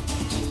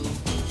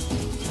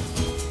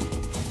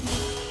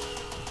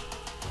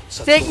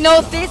 Take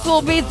note, this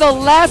will be the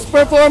last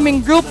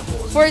performing group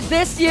for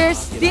this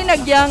year's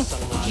Dinagyang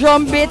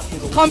Drumbeat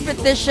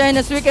competition.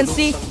 As we can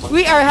see,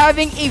 we are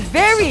having a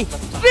very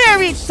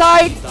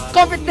tight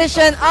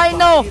competition. I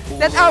know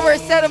that our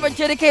set of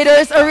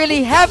adjudicators are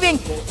really having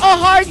a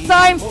hard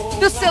time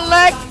to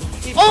select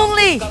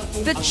only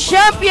the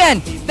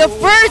champion, the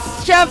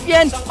first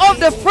champion of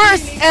the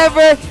first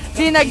ever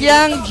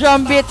Dinagyang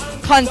Drumbeat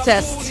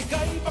contest.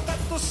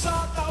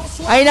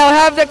 I now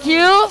have the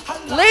cue.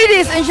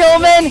 Ladies and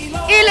gentlemen,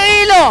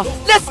 Iloilo,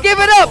 let's give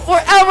it up for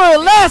our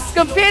last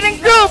competing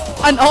group,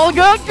 an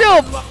all-girl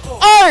group,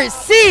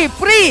 RC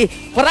Pri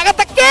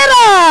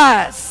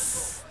Prakatakeras!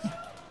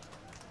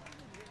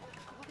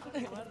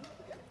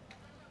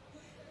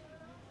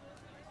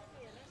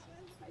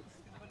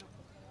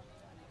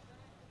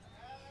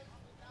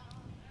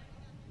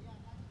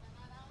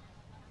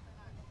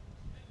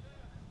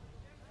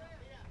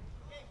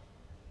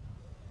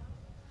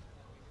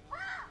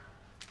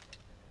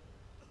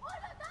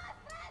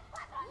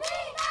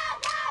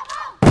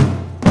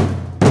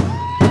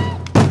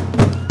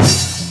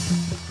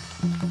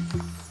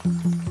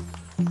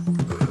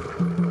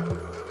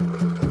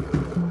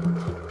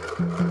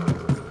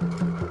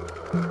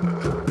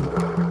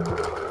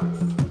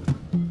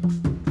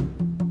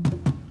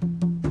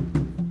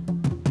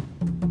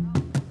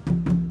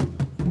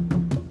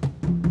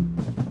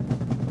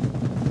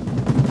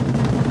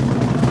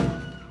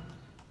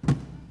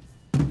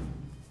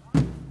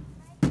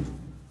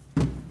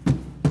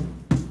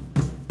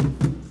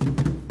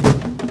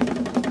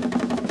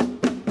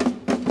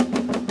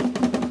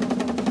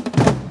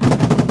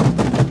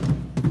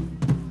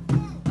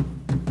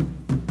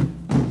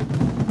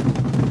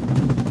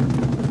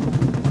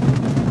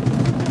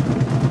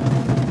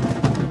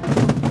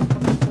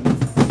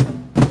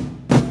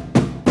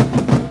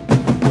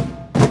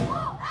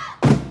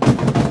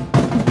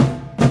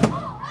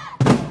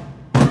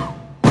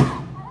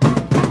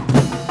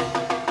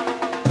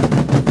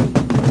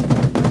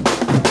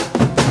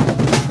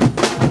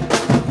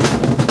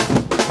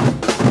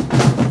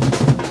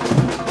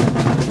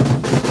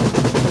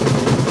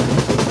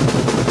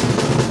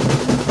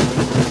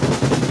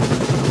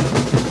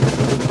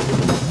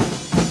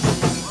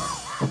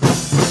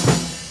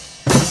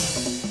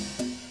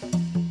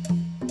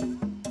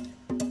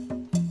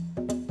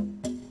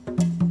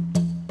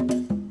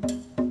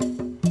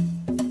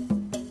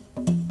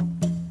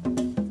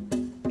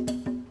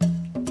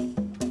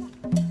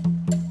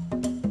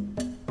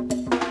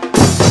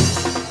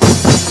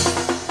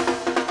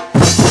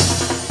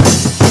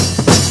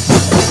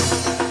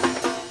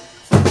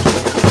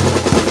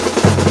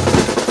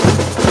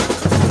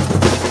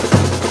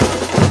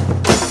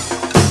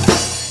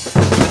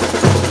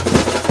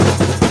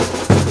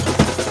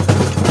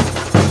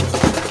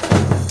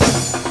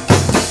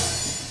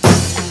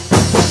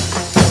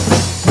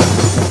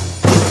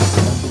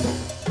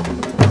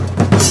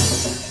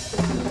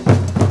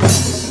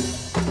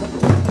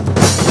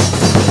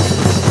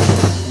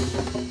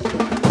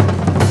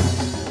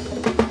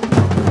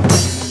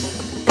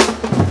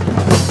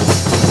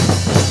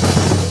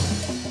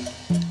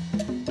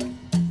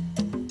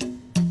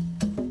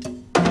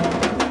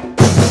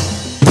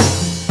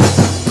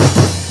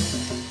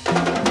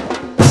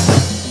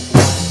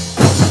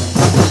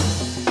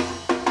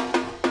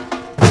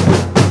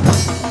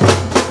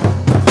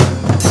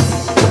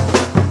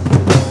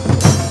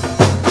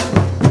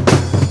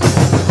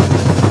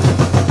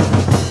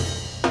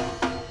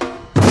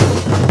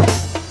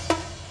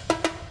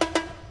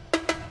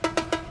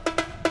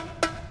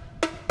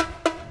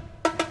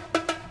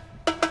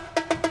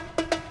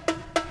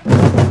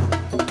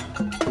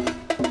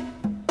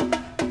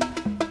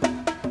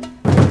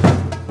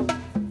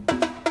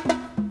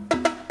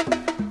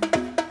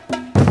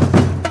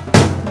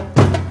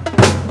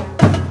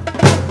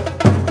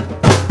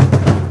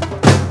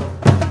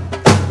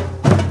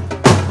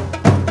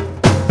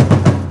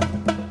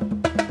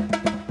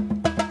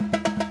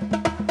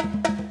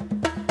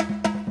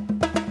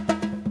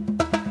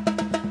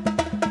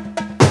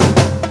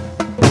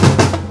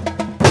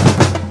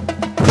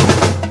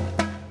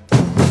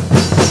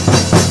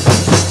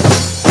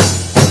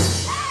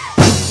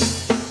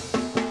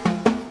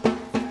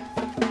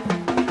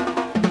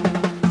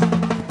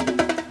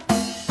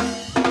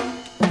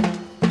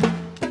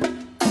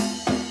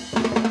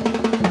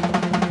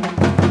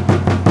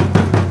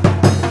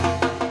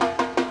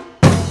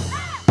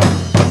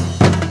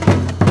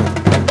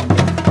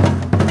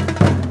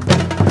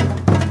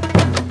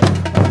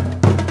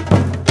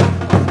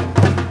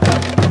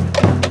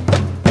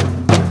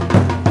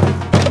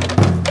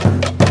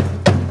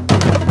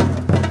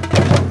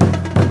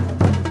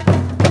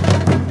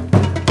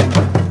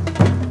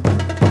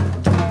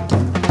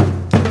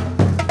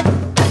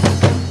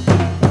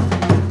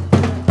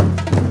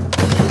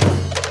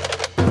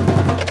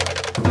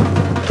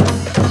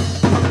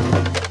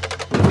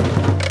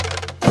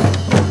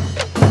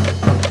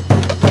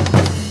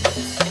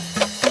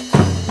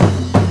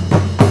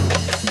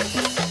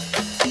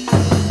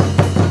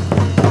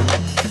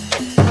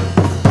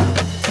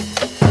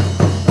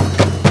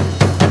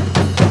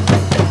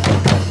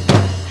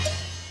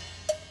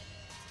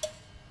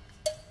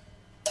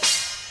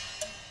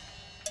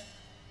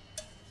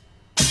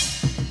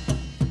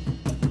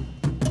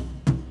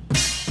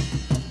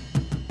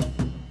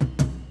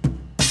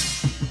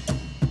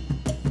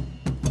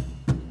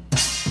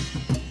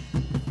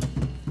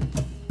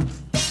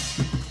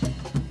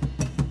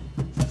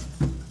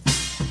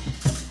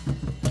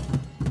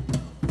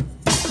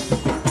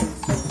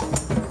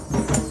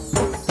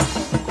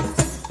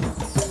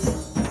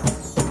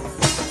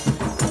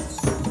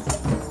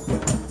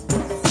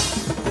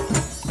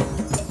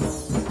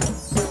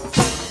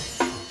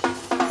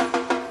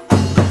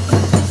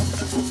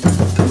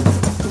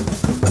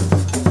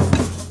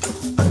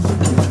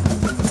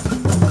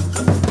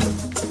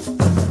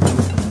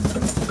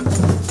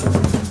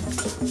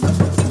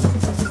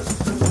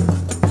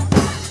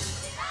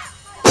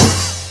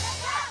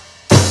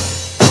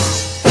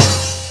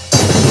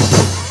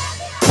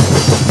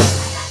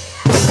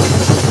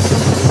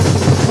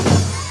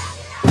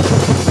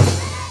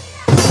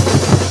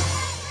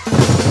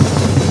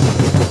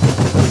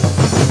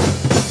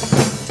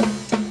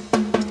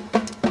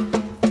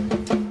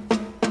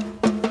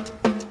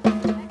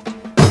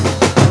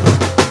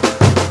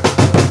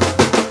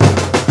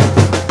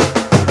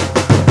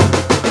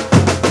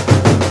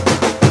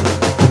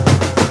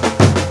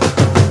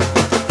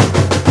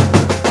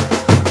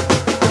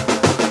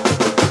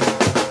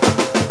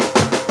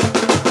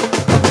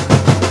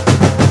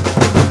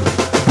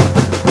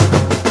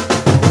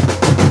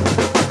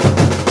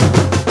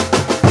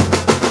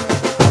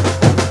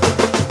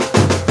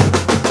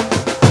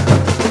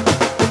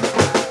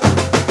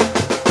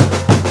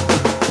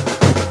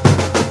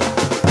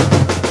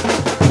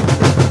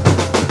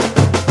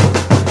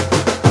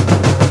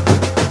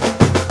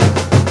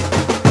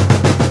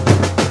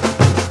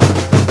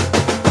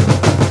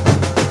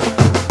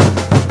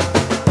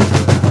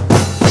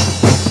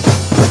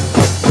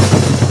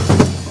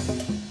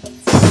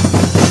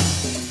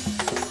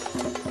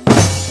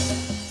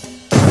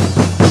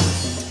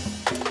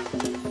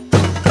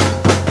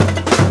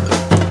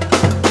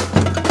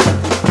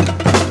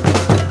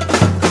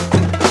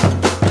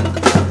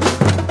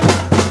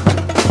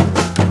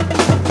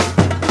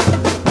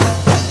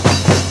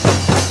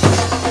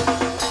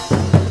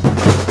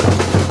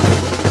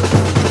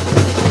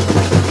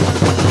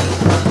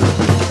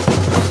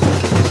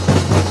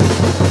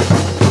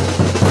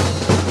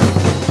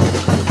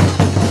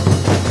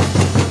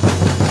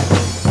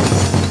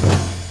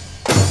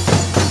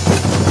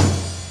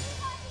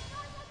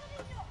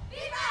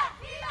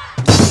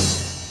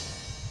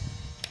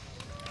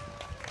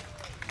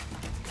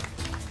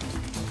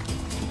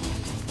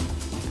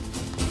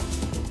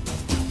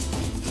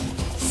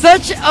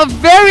 Such a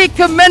very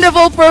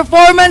commendable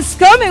performance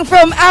coming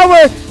from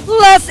our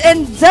last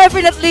and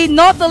definitely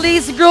not the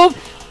least group,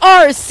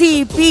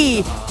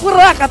 RCP,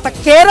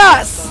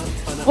 Hurakatakeras.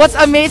 What's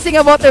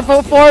amazing about their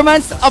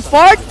performance,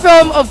 apart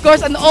from, of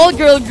course, an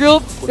all-girl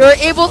group, they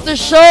were able to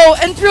show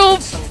and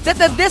prove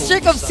that the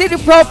district of City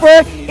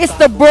Proper is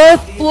the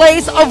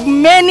birthplace of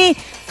many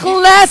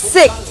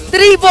classic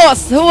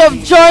tribos who have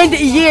joined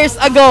years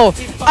ago.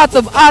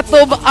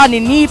 Atob-Atob,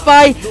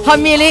 Aninipay,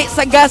 Hamili,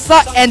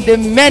 Sagasa, and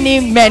many,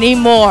 many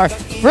more.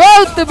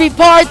 Proud to be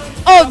part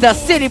of the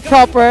City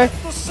Proper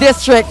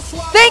district.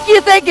 Thank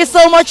you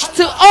so much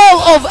to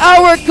all of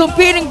our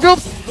competing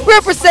groups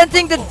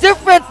representing the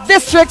different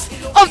districts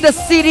of the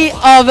city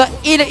of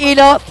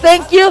Iloilo.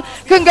 Thank you,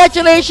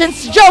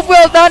 congratulations, job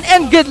well done,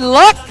 and good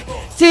luck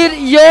to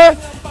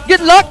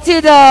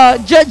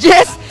the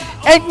judges,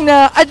 and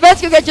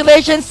advance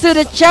congratulations to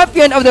the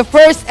champion of the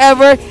first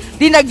ever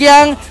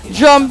Dinagyang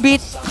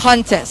Drumbeat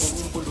contest.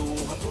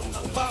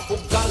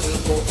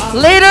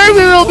 Later,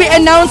 we will be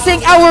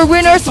announcing our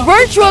winners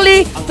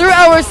virtually through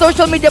our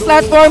social media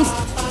platforms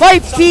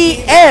 5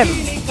 p.m.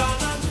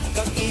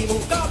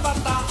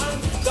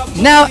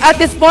 Now, at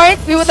this point,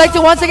 we would like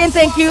to once again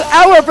thank you,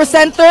 our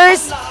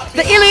presenters,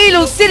 the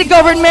Iloilo City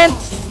Government,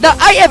 the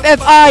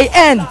IFFI,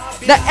 and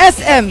the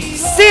SM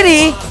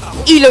City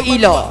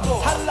Iloilo.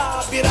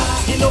 Hala Bira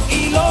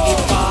Iloilo,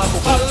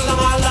 ipabukal ang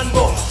ngalan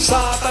mo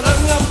sa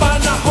tanang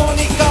panahon,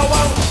 ikaw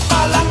ang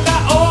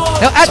palangkaon.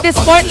 Now, at this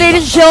point,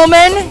 ladies and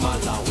gentlemen,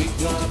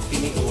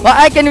 well,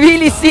 I can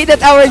really see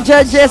that our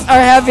judges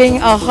are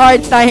having a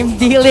hard time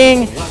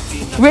dealing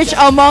which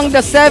among the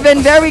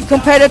 7 very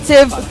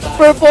competitive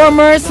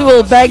performers who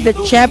will bag the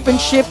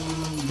championship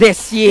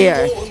this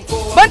year.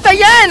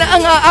 Bantayan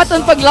ang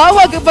aton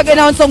paglawag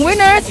pag-announce ang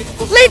winners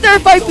later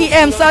 5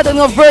 p.m. sa aton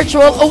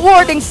virtual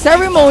awarding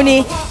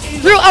ceremony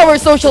through our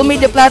social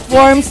media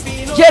platforms,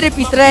 Jerry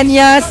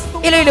Petrenias,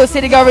 Iloilo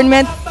City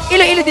Government,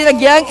 Iloilo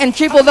Dinagyang, and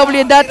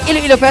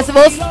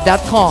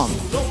www.iloilofestivals.com.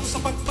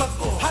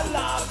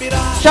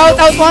 Shout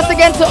out once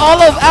again to all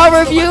of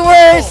our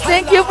viewers.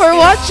 Thank you for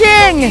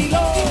watching.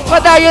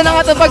 Padayon ang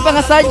atong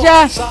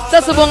pagpangasadya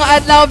sa subong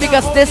adlaw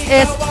because this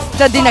is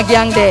the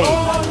Dinagyang Day.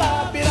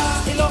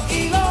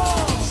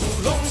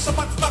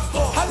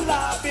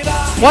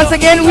 Once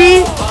again,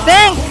 we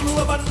thank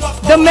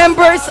the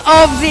members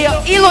of the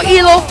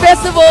Iloilo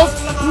Festival's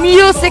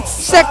music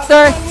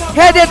sector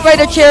headed by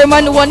the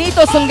chairman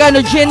Juanito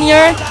Sungano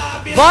Jr.,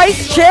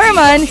 Vice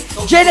Chairman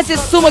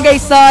Genesis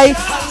Sumagaysay,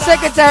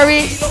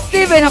 Secretary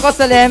Steven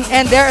Hacosalem,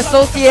 and their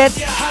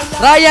associates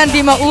Ryan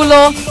Di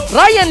Maulo,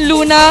 Ryan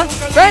Luna,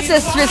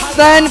 Francis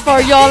Tristan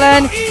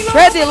Fariolan,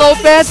 Freddy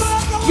Lopez,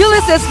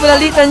 Ulysses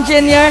Malalitan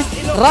Jr.,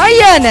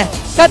 Ryan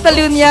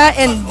Catalunya,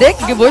 and Dick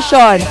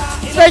Gibushon.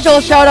 Special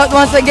shout out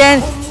once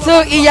again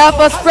to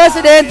IAPA's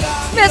President,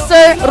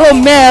 Mr.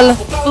 Romel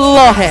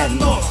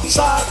Lohen.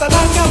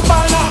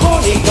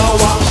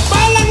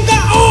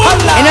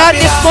 And at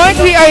this point,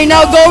 we are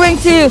now going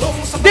to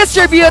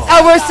distribute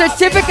our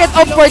certificate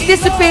of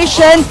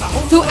participation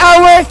to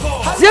our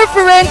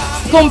different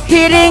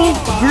competing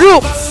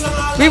groups.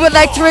 We would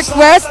like to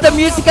request the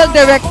musical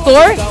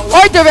director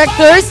or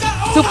directors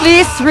to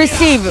please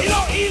receive.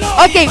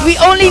 Okay, we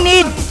only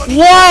need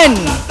one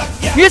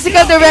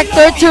musical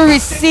director to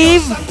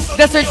receive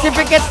the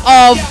certificate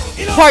of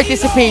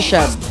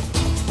participation.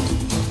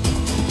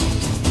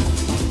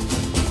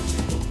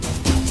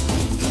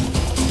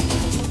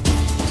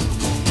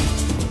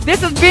 This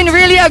has been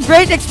really a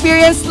great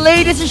experience,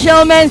 ladies and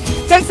gentlemen.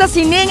 Kag sa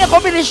sining nga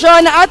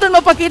kompetisyon na aton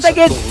mapakita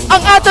gid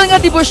ang aton nga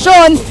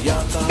debosyon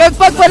kag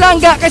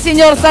pagpalangga kay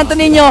Senyor Santo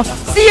Niño.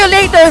 See you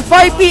later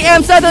 5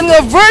 p.m. sa aton nga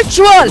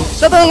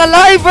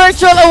live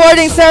virtual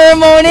awarding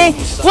ceremony.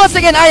 Once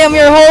again, I am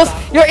your host,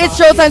 your It's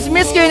Showtime's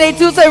Miss Q&A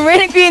 2-time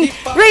reigning queen,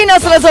 Reyna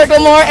Salazar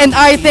Comor, and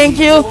I thank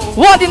you.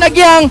 One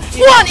Dinagyang,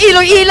 one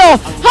Iloilo,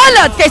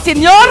 halad kay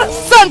Senyor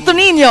Santo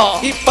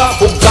Niño.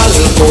 Ipapugal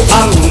ko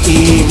ang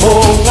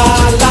imong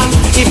ngalan,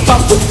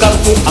 ipapugal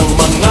ko ang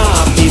mga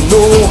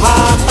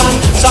pinuhatan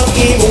sang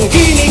imong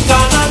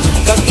ginikanan,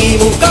 kag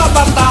imong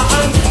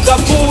kabataan,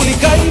 kapuli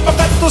kay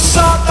pagkadto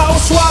sa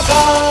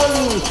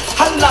kauswagan.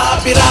 Hala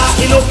Bira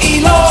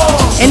Iloilo.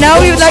 And now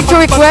we would like to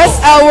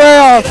request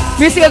our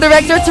musical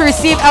director to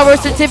receive our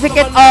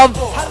certificate of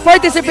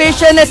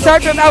participation. Let's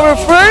start from our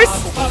first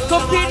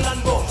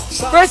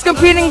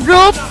competing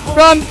group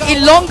from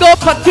Ilonggo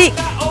Patik.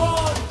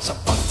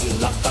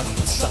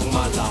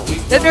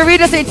 Let me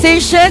read the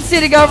citation.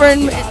 City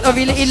Government of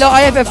Iloilo,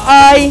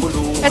 IFFI,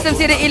 SM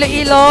City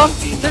Iloilo.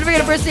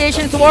 Certificate of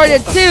appreciation is awarded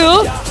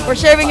to for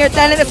sharing your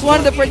talent as one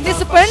of the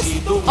participants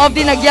of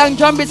the Dinagyang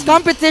Drumbeats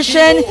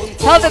competition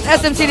held at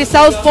SM City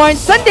South Point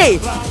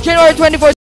Sunday, January 24th.